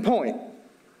 case in point,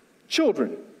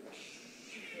 children.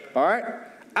 All right?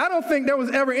 I don't think there was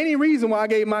ever any reason why I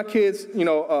gave my kids,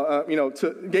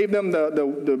 gave them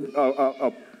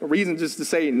the reason just to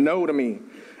say no to me.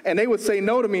 And they would say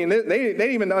no to me, and they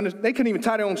couldn't even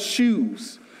tie their own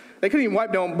shoes. They couldn't even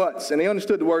wipe their own butts, and they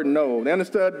understood the word no. They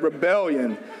understood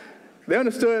rebellion. They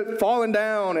understood falling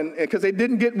down, and because they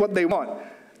didn't get what they want.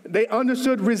 They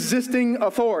understood resisting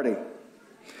authority.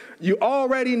 You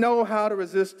already know how to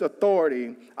resist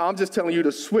authority. I'm just telling you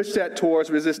to switch that towards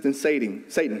resisting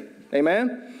Satan.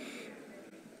 Amen?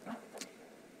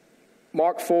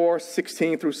 Mark 4,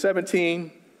 16 through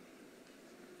 17.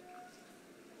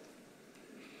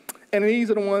 "And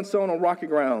these are the ones sown on rocky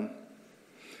ground,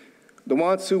 the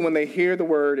ones who, when they hear the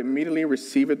word, immediately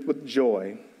receive it with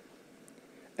joy,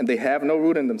 and they have no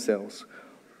root in themselves,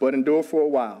 but endure for a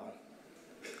while.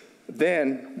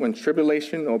 Then, when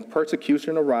tribulation or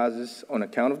persecution arises on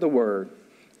account of the word,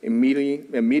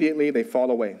 immediately they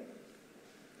fall away.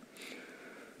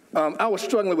 I was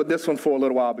struggling with this one for a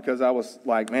little while because I was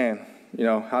like, man,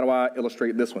 how do I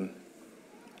illustrate this one?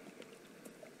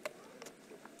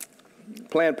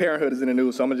 Planned Parenthood is in the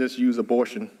news, so I'm going to just use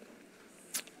abortion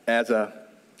as a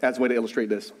way to illustrate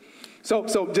this.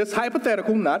 So just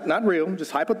hypothetical, not real,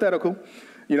 just hypothetical.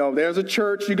 There's a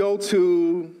church you go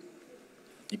to,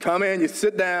 you come in, you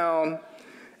sit down,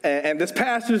 and this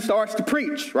pastor starts to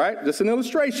preach, right? Just an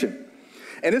illustration.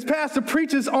 And this pastor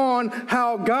preaches on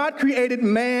how God created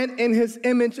man in his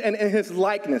image and in his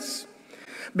likeness.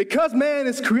 Because man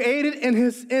is created in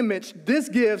his image, this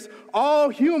gives all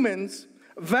humans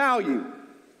value.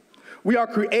 We are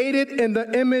created in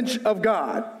the image of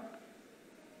God.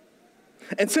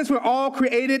 And since we're all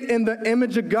created in the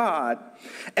image of God,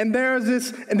 and there's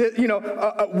this,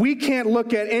 we can't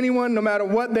look at anyone, no matter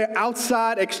what their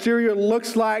outside exterior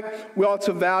looks like, we ought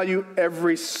to value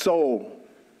every soul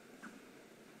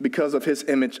because of his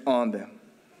image on them.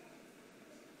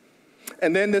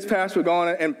 And then this pastor would go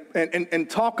on and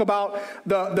talk about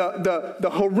the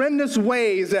horrendous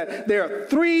ways that there are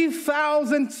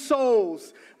 3,000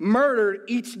 souls murdered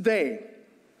each day.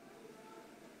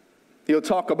 He'll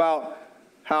talk about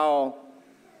how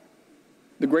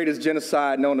the greatest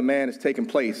genocide known to man is taking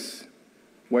place,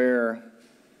 where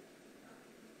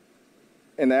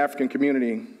in the African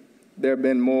community there have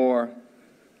been more.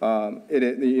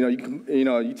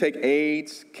 You take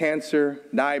AIDS, cancer,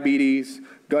 diabetes,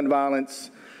 gun violence,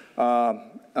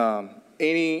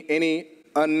 any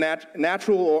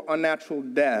natural or unnatural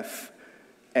death,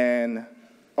 and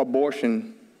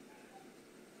abortion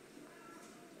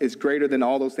is greater than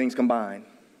all those things combined.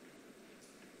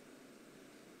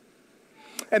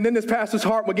 And then this pastor's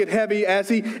heart will get heavy as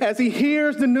he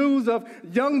hears the news of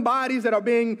young bodies that are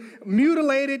being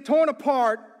mutilated, torn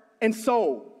apart, and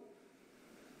sold.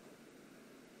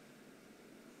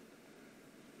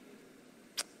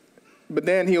 But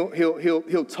then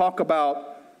he'll talk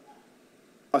about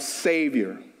a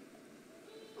Savior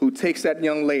who takes that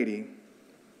young lady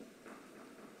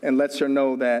and lets her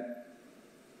know that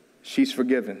she's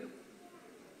forgiven.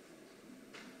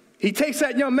 He takes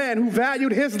that young man who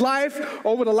valued his life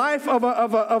over the life of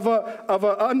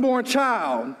an unborn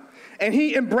child, and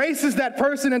he embraces that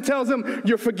person and tells him,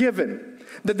 you're forgiven.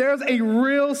 That there's a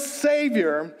real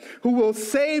Savior who will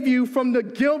save you from the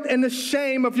guilt and the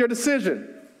shame of your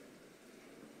decision.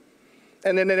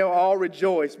 And then they'll all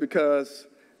rejoice because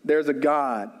there's a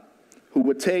God who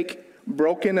would take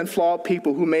broken and flawed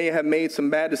people who may have made some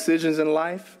bad decisions in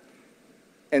life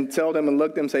and tell them and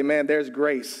look at them and say, man, there's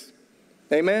grace.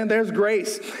 Amen. There's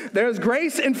grace. There's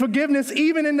grace and forgiveness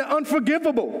even in the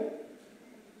unforgivable.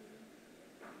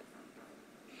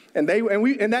 And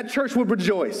that church would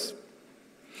rejoice.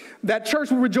 That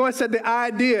church would rejoice at the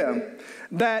idea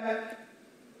that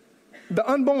the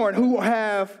unborn who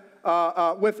have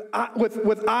with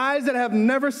eyes that have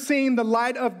never seen the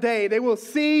light of day, they will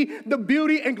see the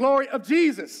beauty and glory of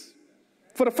Jesus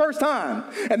for the first time.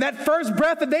 And that first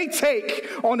breath that they take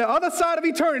on the other side of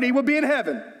eternity will be in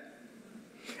heaven.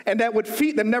 And that with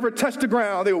feet that never touch the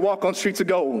ground, they will walk on streets of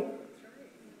gold.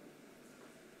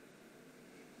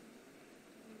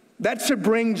 That should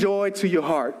bring joy to your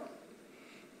heart.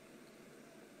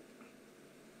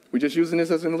 We're just using this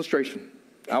as an illustration.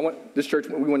 This church,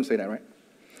 we wouldn't say that, right?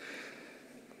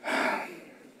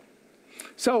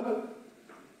 So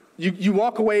you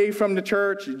walk away from the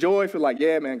church, you joyful, like,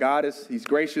 yeah, man, God he's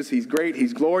gracious, he's great,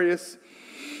 he's glorious.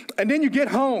 And then you get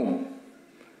home.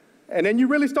 And then you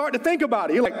really start to think about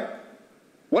it. You're like,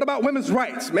 what about women's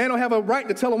rights? Man don't have a right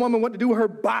to tell a woman what to do with her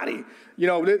body.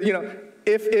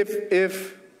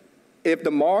 If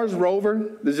the Mars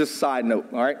rover, this is just a side note,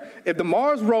 all right? If the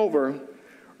Mars rover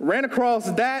ran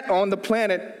across that on the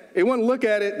planet, it wouldn't look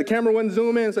at it, the camera wouldn't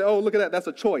zoom in and say, oh, look at that, that's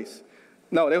a choice.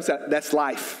 No, they would say, that's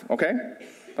life, okay?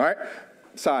 All right?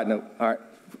 Side note, all right?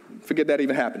 Forget that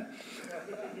even happened.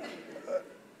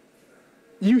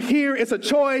 You hear it's a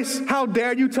choice. How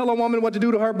dare you tell a woman what to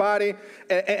do to her body?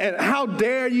 And how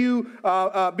dare you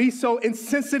be so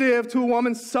insensitive to a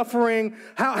woman's suffering?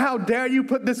 How dare you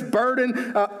put this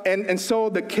burden and so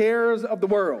the cares of the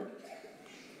world?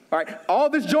 All right, all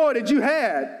this joy that you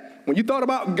had when you thought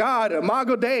about God,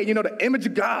 Imago Dei, the image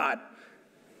of God.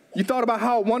 You thought about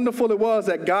how wonderful it was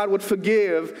that God would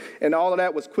forgive, and all of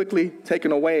that was quickly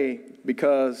taken away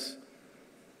because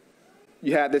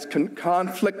you had this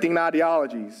conflicting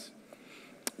ideologies.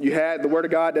 You had the Word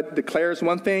of God that declares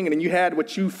one thing, and then you had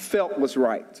what you felt was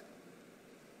right.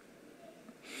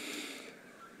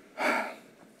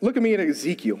 Look at me in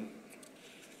Ezekiel.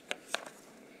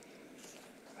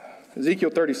 Ezekiel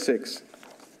 36.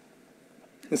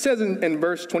 It says in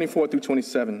verse 24 through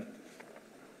 27,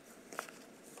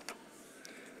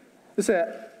 Listen,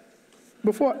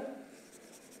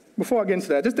 before I get into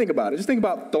that, just think about it. Just think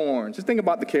about thorns. Just think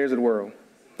about the cares of the world.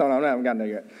 No, I haven't gotten there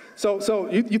yet. So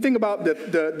you think about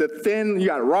the thin, you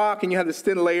got rock and you have this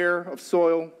thin layer of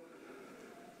soil.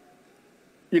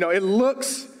 You know, it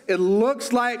looks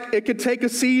like it could take a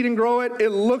seed and grow it. It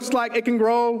looks like it can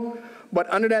grow, but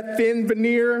under that thin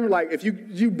veneer, like if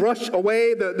you brush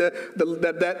away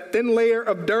that thin layer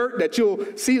of dirt, that you'll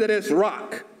see that it's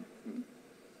rock.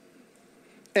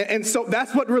 And so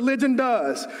that's what religion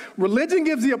does. Religion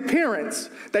gives the appearance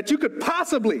that you could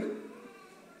possibly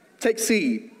take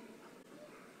seed.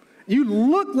 You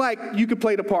look like you could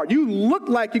play the part. You look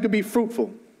like you could be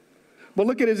fruitful. But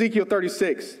look at Ezekiel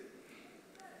 36,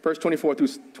 verse 24 through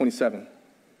 27.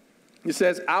 It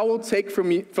says, I will take from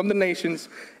the nations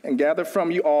and gather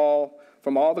from you all,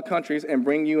 from all the countries, and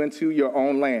bring you into your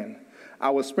own land. I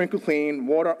will sprinkle clean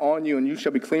water on you, and you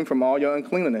shall be clean from all your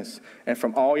uncleanness, and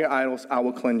from all your idols I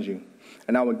will cleanse you.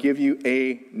 And I will give you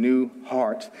a new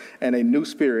heart and a new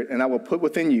spirit, and I will put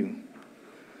within you.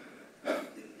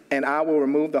 And I will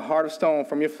remove the heart of stone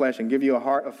from your flesh and give you a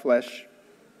heart of flesh.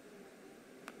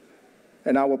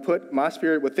 And I will put my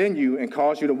spirit within you and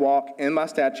cause you to walk in my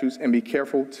statutes and be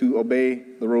careful to obey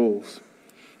the rules.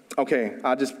 Okay,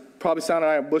 I just probably sounded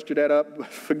like I butchered that up.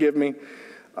 Forgive me.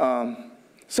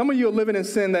 Some of you are living in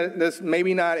sin that's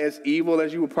maybe not as evil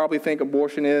as you would probably think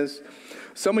abortion is.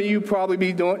 Some of you probably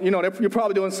be doing, you're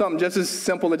probably doing something just as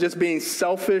simple as just being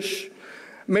selfish,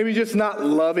 maybe just not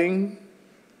loving.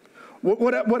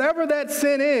 Whatever that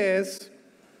sin is,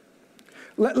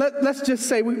 let's just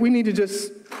say we need to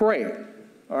just pray.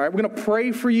 All right, we're going to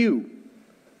pray for you.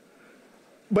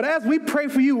 But as we pray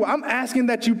for you, I'm asking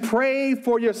that you pray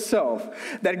for yourself,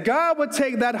 that God would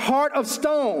take that heart of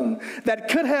stone that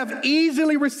could have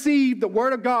easily received the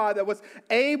word of God, that was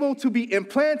able to be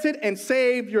implanted and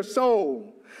save your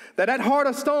soul. That heart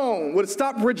of stone would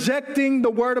stop rejecting the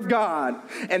word of God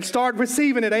and start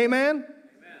receiving it. Amen?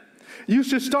 You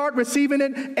should start receiving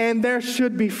it, and there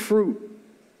should be fruit.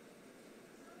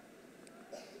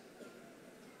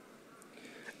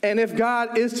 And if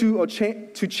God is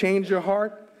to change your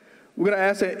heart, we're going to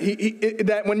ask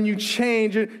that when you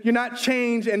change, you're not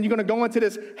changed and you're going to go into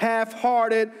this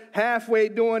half-hearted, halfway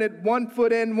doing it, 1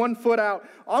 foot in, 1 foot out.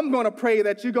 I'm going to pray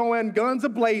that you go in guns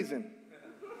a-blazing.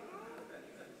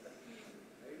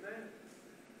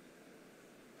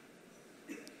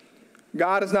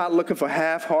 God is not looking for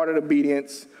half-hearted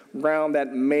obedience, ground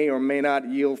that may or may not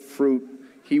yield fruit.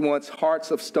 He wants hearts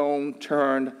of stone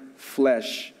turned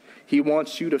flesh. He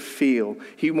wants you to feel.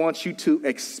 He wants you to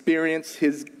experience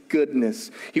his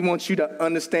goodness. He wants you to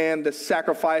understand the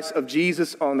sacrifice of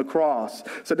Jesus on the cross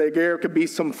so that there could be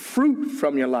some fruit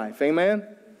from your life. Amen?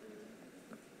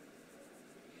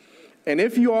 And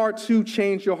if you are to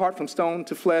change your heart from stone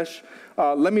to flesh,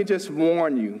 let me just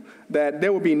warn you that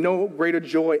there will be no greater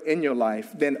joy in your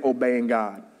life than obeying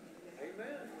God.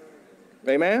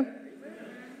 Amen? Amen?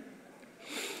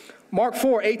 Mark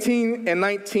 4, 18 and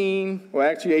 19, or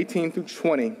actually 18 through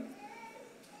 20.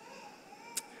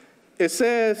 It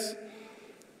says,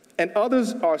 and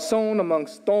others are sown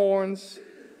amongst thorns.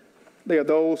 They are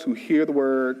those who hear the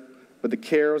word, but the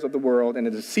cares of the world and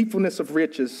the deceitfulness of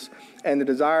riches and the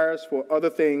desires for other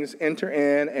things enter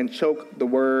in and choke the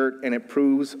word, and it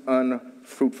proves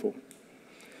unfruitful.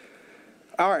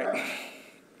 All right.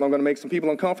 I'm going to make some people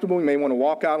uncomfortable. You may want to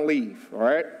walk out and leave, all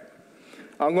right?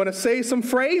 I'm going to say some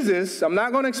phrases. I'm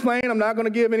not going to explain. I'm not going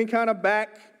to give any kind of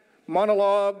back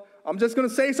monologue. I'm just going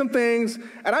to say some things.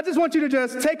 And I just want you to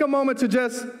just take a moment to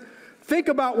just think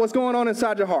about what's going on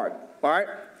inside your heart. All right?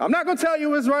 I'm not going to tell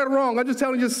you it's right or wrong. I'm just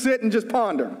telling you to sit and just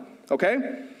ponder. Okay?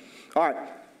 All right.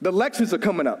 The elections are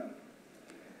coming up.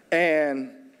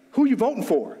 And who you voting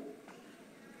for?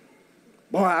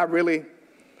 Boy,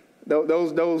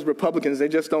 those Republicans, they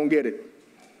just don't get it.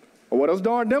 Well, those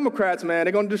darn Democrats, man,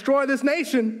 they're going to destroy this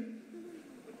nation.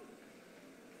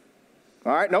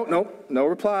 All right, no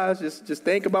replies. Just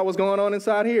think about what's going on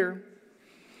inside here.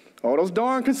 Oh, those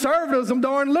darn conservatives, them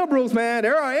darn liberals, man,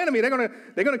 they're our enemy. They're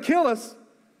gonna kill us.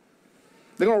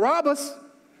 They're gonna rob us.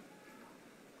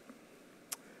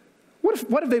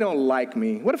 What if they don't like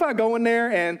me? What if I go in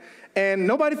there and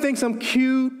nobody thinks I'm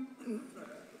cute?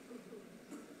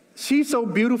 She's so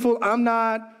beautiful, I'm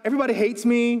not. Everybody hates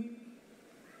me.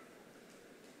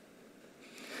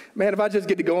 Man, if I just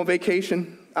get to go on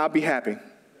vacation, I'll be happy.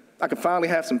 I can finally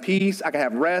have some peace. I can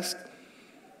have rest.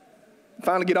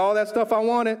 Finally get all that stuff I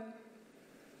wanted.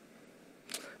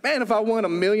 Man, if I won $1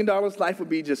 million, life would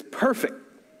be just perfect.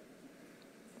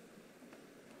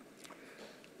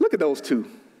 Look at those two.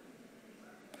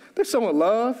 They're so in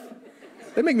love.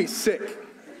 They make me sick.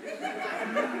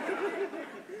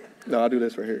 No, I'll do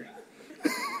this right here.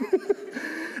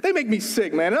 They make me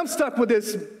sick, man. I'm stuck with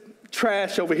this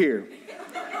trash over here.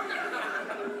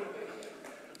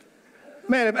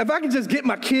 Man, if I can just get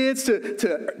my kids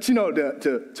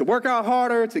to work out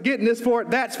harder, to get in this for it,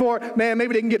 that's for it, man,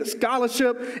 maybe they can get a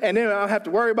scholarship, and then I don't have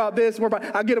to worry about this.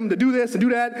 I'll get them to do this and do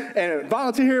that, and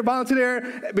volunteer here, volunteer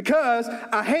there, because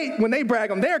I hate when they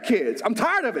brag on their kids. I'm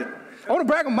tired of it. I want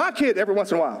to brag on my kid every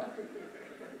once in a while.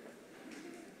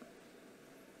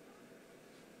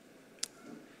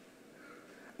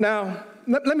 Now,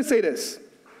 let me say this.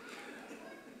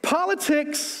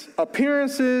 Politics,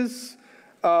 appearances,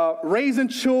 raising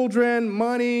children,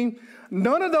 money,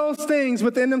 none of those things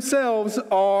within themselves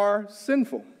are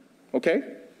sinful,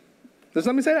 okay? Just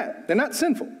let me say that. They're not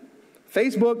sinful.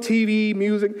 Facebook, TV,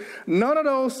 music, none of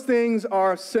those things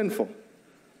are sinful.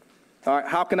 All right,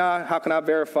 how can I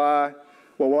verify?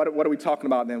 Well, what are we talking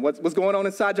about then? What's going on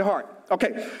inside your heart?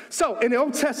 Okay, so in the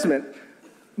Old Testament,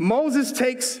 Moses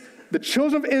takes the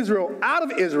children of Israel out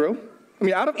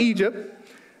of Egypt.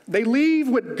 They leave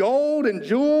with gold and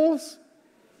jewels,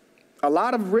 a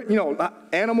lot of,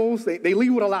 animals. They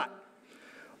leave with a lot.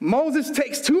 Moses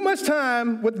takes too much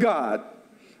time with God,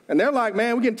 and they're like,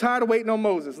 man, we're getting tired of waiting on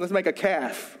Moses. Let's make a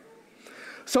calf.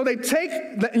 So they take,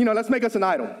 let's make us an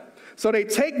idol. So they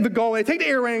take the gold, they take the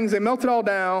earrings, they melt it all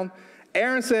down.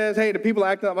 Aaron says, hey, the people are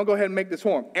acting up, I'm going to go ahead and make this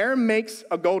for them. Aaron makes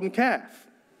a golden calf,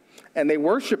 and they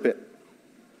worship it.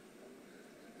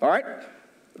 All right?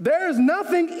 There's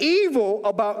nothing evil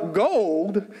about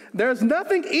gold. There's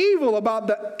nothing evil about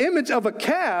the image of a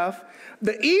calf.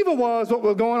 The evil was what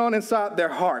was going on inside their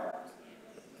heart.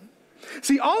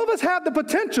 See, all of us have the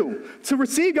potential to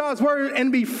receive God's word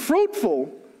and be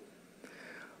fruitful,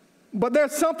 but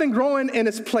there's something growing in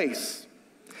its place.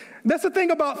 That's the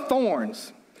thing about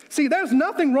thorns. See, there's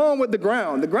nothing wrong with the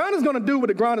ground. The ground is going to do what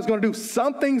the ground is going to do.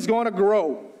 Something's going to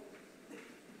grow.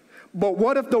 But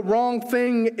what if the wrong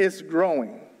thing is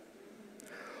growing?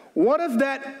 What if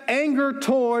that anger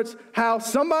towards how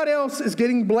somebody else is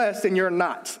getting blessed and you're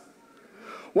not?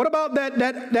 What about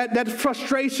that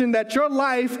frustration that your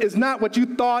life is not what you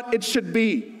thought it should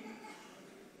be?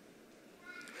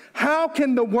 How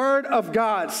can the word of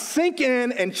God sink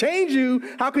in and change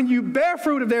you? How can you bear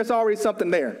fruit if there's already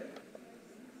something there?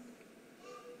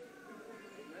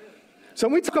 So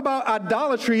when we talk about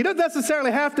idolatry, it doesn't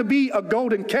necessarily have to be a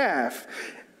golden calf.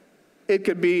 It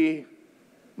could be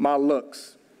my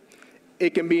looks.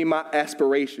 It can be my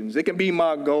aspirations. It can be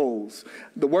my goals.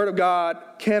 The word of God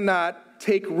cannot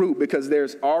take root because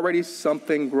there's already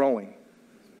something growing.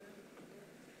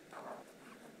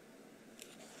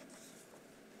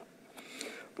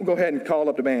 We'll go ahead and call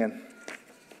up the band.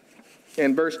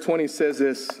 And verse 20 says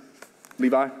this,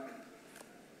 Levi.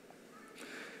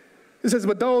 It says,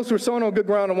 but those who are sown on good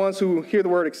ground are ones who hear the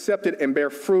word, accept it, and bear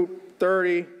fruit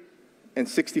 30 and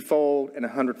 60-fold and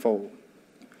 100-fold.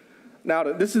 Now,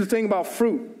 this is the thing about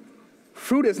fruit.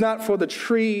 Fruit is not for the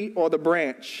tree or the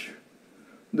branch.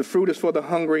 The fruit is for the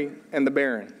hungry and the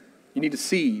barren. You need a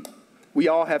seed. We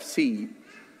all have seed.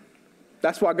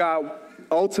 That's why God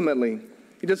ultimately,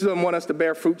 he just doesn't want us to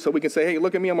bear fruit so we can say, hey,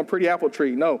 look at me, I'm a pretty apple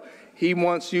tree. No, he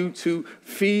wants you to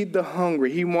feed the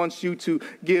hungry. He wants you to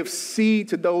give seed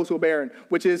to those who are barren,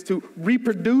 which is to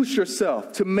reproduce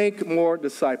yourself, to make more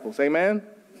disciples. Amen?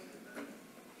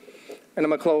 And I'm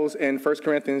going to close in 1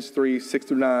 Corinthians 3, 6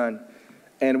 through 9.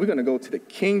 And we're going to go to the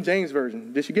King James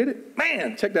Version. Did you get it?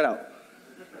 Man, check that out.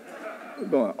 We're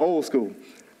going old school.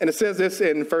 And it says this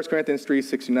in 1 Corinthians 3,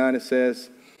 6 through 9. It says,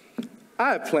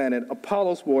 I have planted,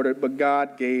 Apollos watered, but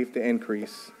God gave the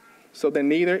increase. So then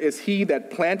neither is he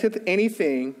that planteth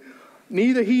anything,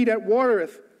 neither he that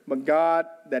watereth, but God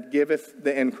that giveth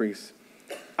the increase.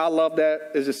 I love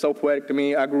that. It's just so poetic to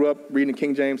me. I grew up reading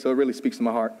King James, so it really speaks to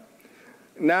my heart.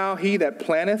 Now he that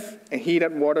planteth and he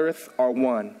that watereth are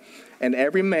one, and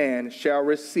every man shall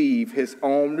receive his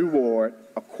own reward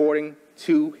according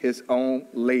to his own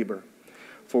labor.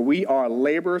 For we are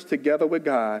laborers together with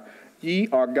God. Ye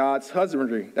are God's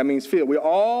husbandry. That means field.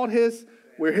 We're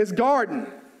his garden.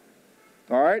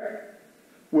 All right?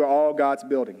 We're all God's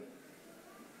building.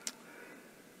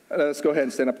 Let's go ahead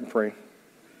and stand up and pray.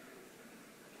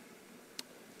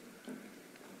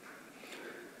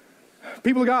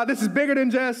 People of God, this is bigger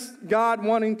than just God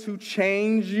wanting to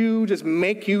change you, just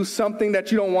make you something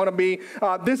that you don't want to be.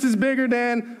 This is bigger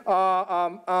than,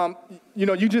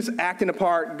 you just acting a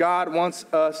part. God wants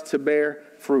us to bear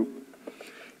fruit.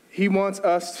 He wants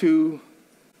us to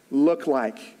look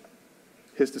like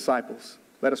his disciples.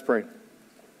 Let us pray.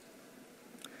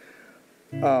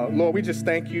 Lord, we just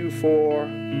thank you for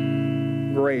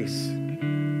grace.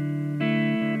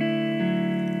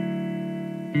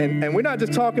 And we're not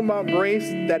just talking about grace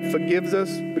that forgives us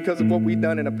because of what we've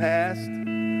done in the past,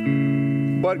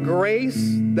 but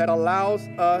grace that allows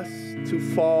us to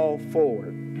fall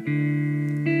forward.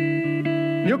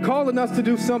 You're calling us to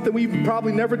do something we've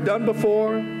probably never done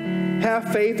before,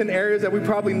 have faith in areas that we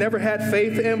probably never had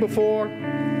faith in before,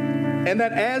 and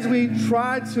that as we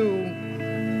try to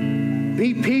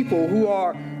be people who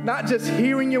are not just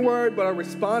hearing your word, but are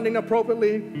responding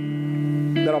appropriately,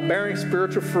 that are bearing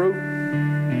spiritual fruit,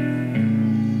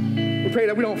 we pray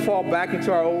that we don't fall back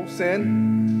into our old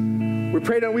sin. We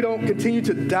pray that we don't continue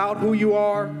to doubt who you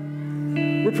are.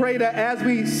 We pray that as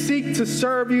we seek to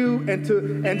serve you and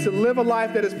to live a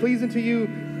life that is pleasing to you,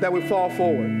 that we fall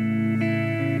forward.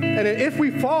 And then if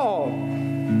we fall,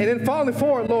 and in falling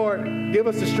forward, Lord, give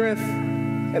us the strength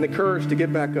and the courage to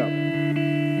get back up.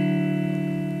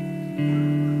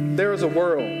 There is a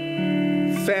world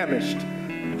famished,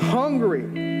 hungry,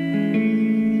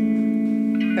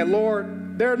 and Lord,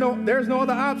 there's no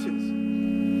other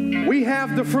options. We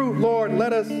have the fruit, Lord.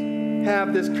 Let us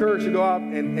have this courage to go out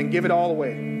and give it all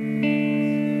away.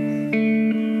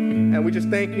 And we just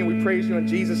thank you and we praise you in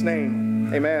Jesus'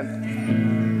 name. Amen.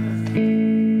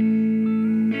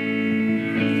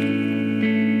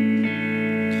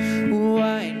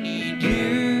 I need you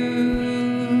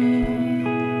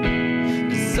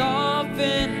to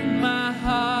soften my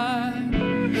heart,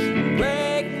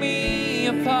 break me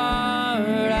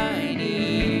apart. I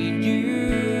need you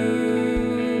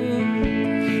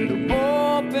to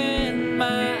open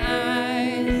my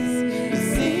eyes to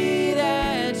see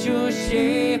that you're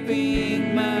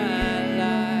shaping my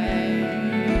life.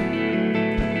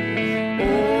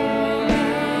 All I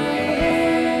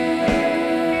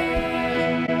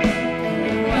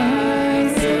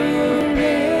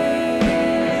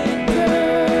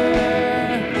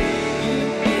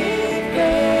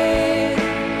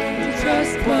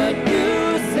what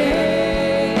you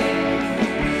say,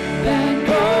 that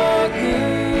you're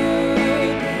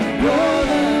good, your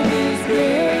love is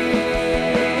great.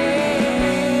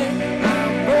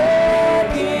 I'm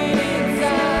broken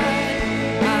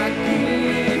inside, I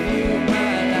give you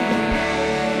my life.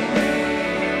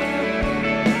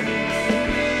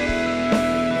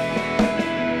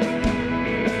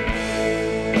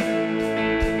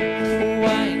 Oh, I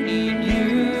need you.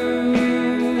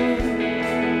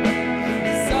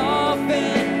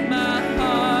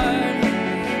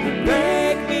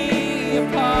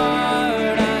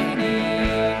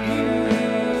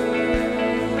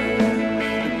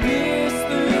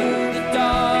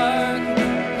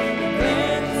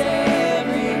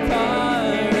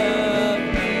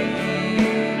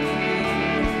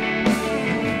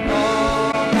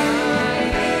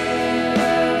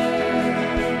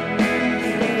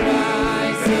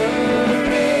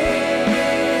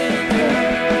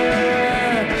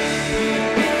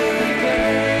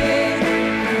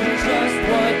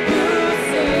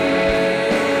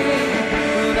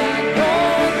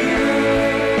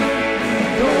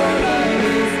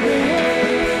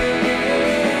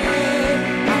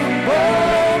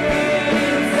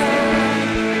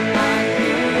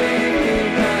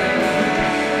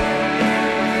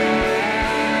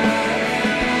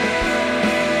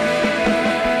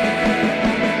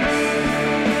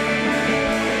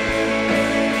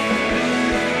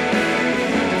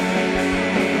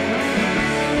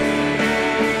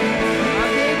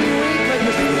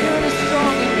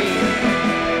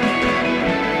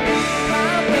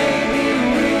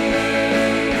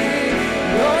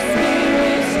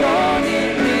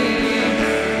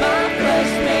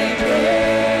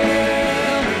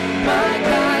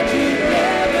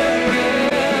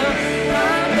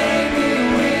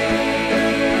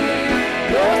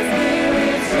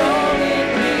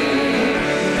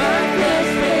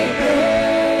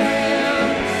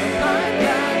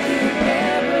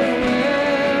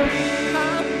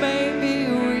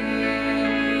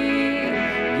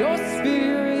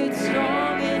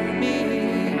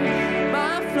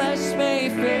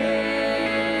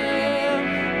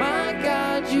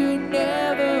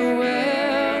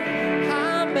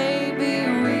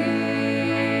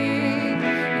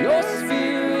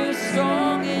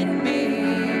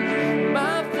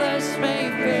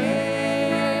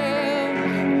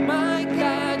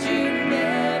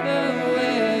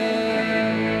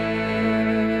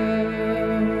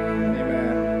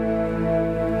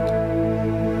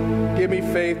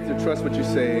 Faith to trust what you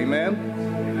say. Amen.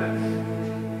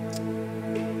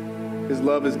 His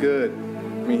love is good. I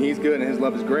mean, he's good and his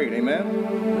love is great. Amen.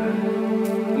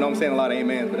 I know I'm saying a lot of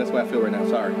amens, but that's what I feel right now.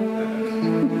 Sorry.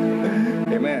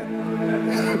 Amen.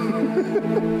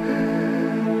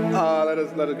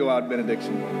 let us go out in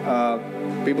benediction.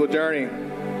 People of Journey,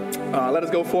 Let us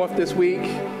go forth this week.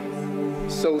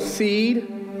 Sow seed.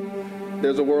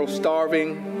 There's a world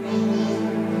starving,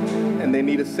 and they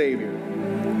need a Savior.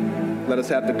 Let us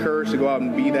have the courage to go out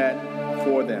and be that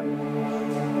for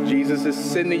them. Jesus is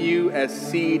sending you as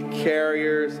seed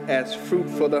carriers, as fruit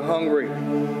for the hungry.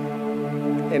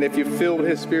 And if you're filled with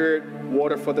His Spirit,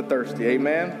 water for the thirsty.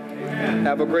 Amen? Amen.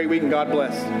 Have a great week, and God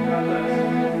bless.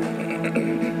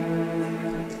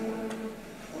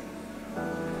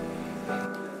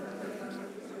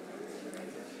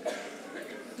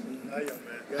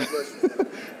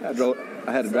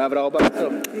 I had to drive it all by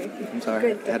myself. I'm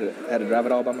sorry. I had to drive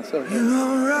it all by myself. It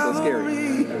was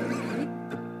scary.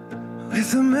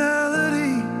 With a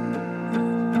melody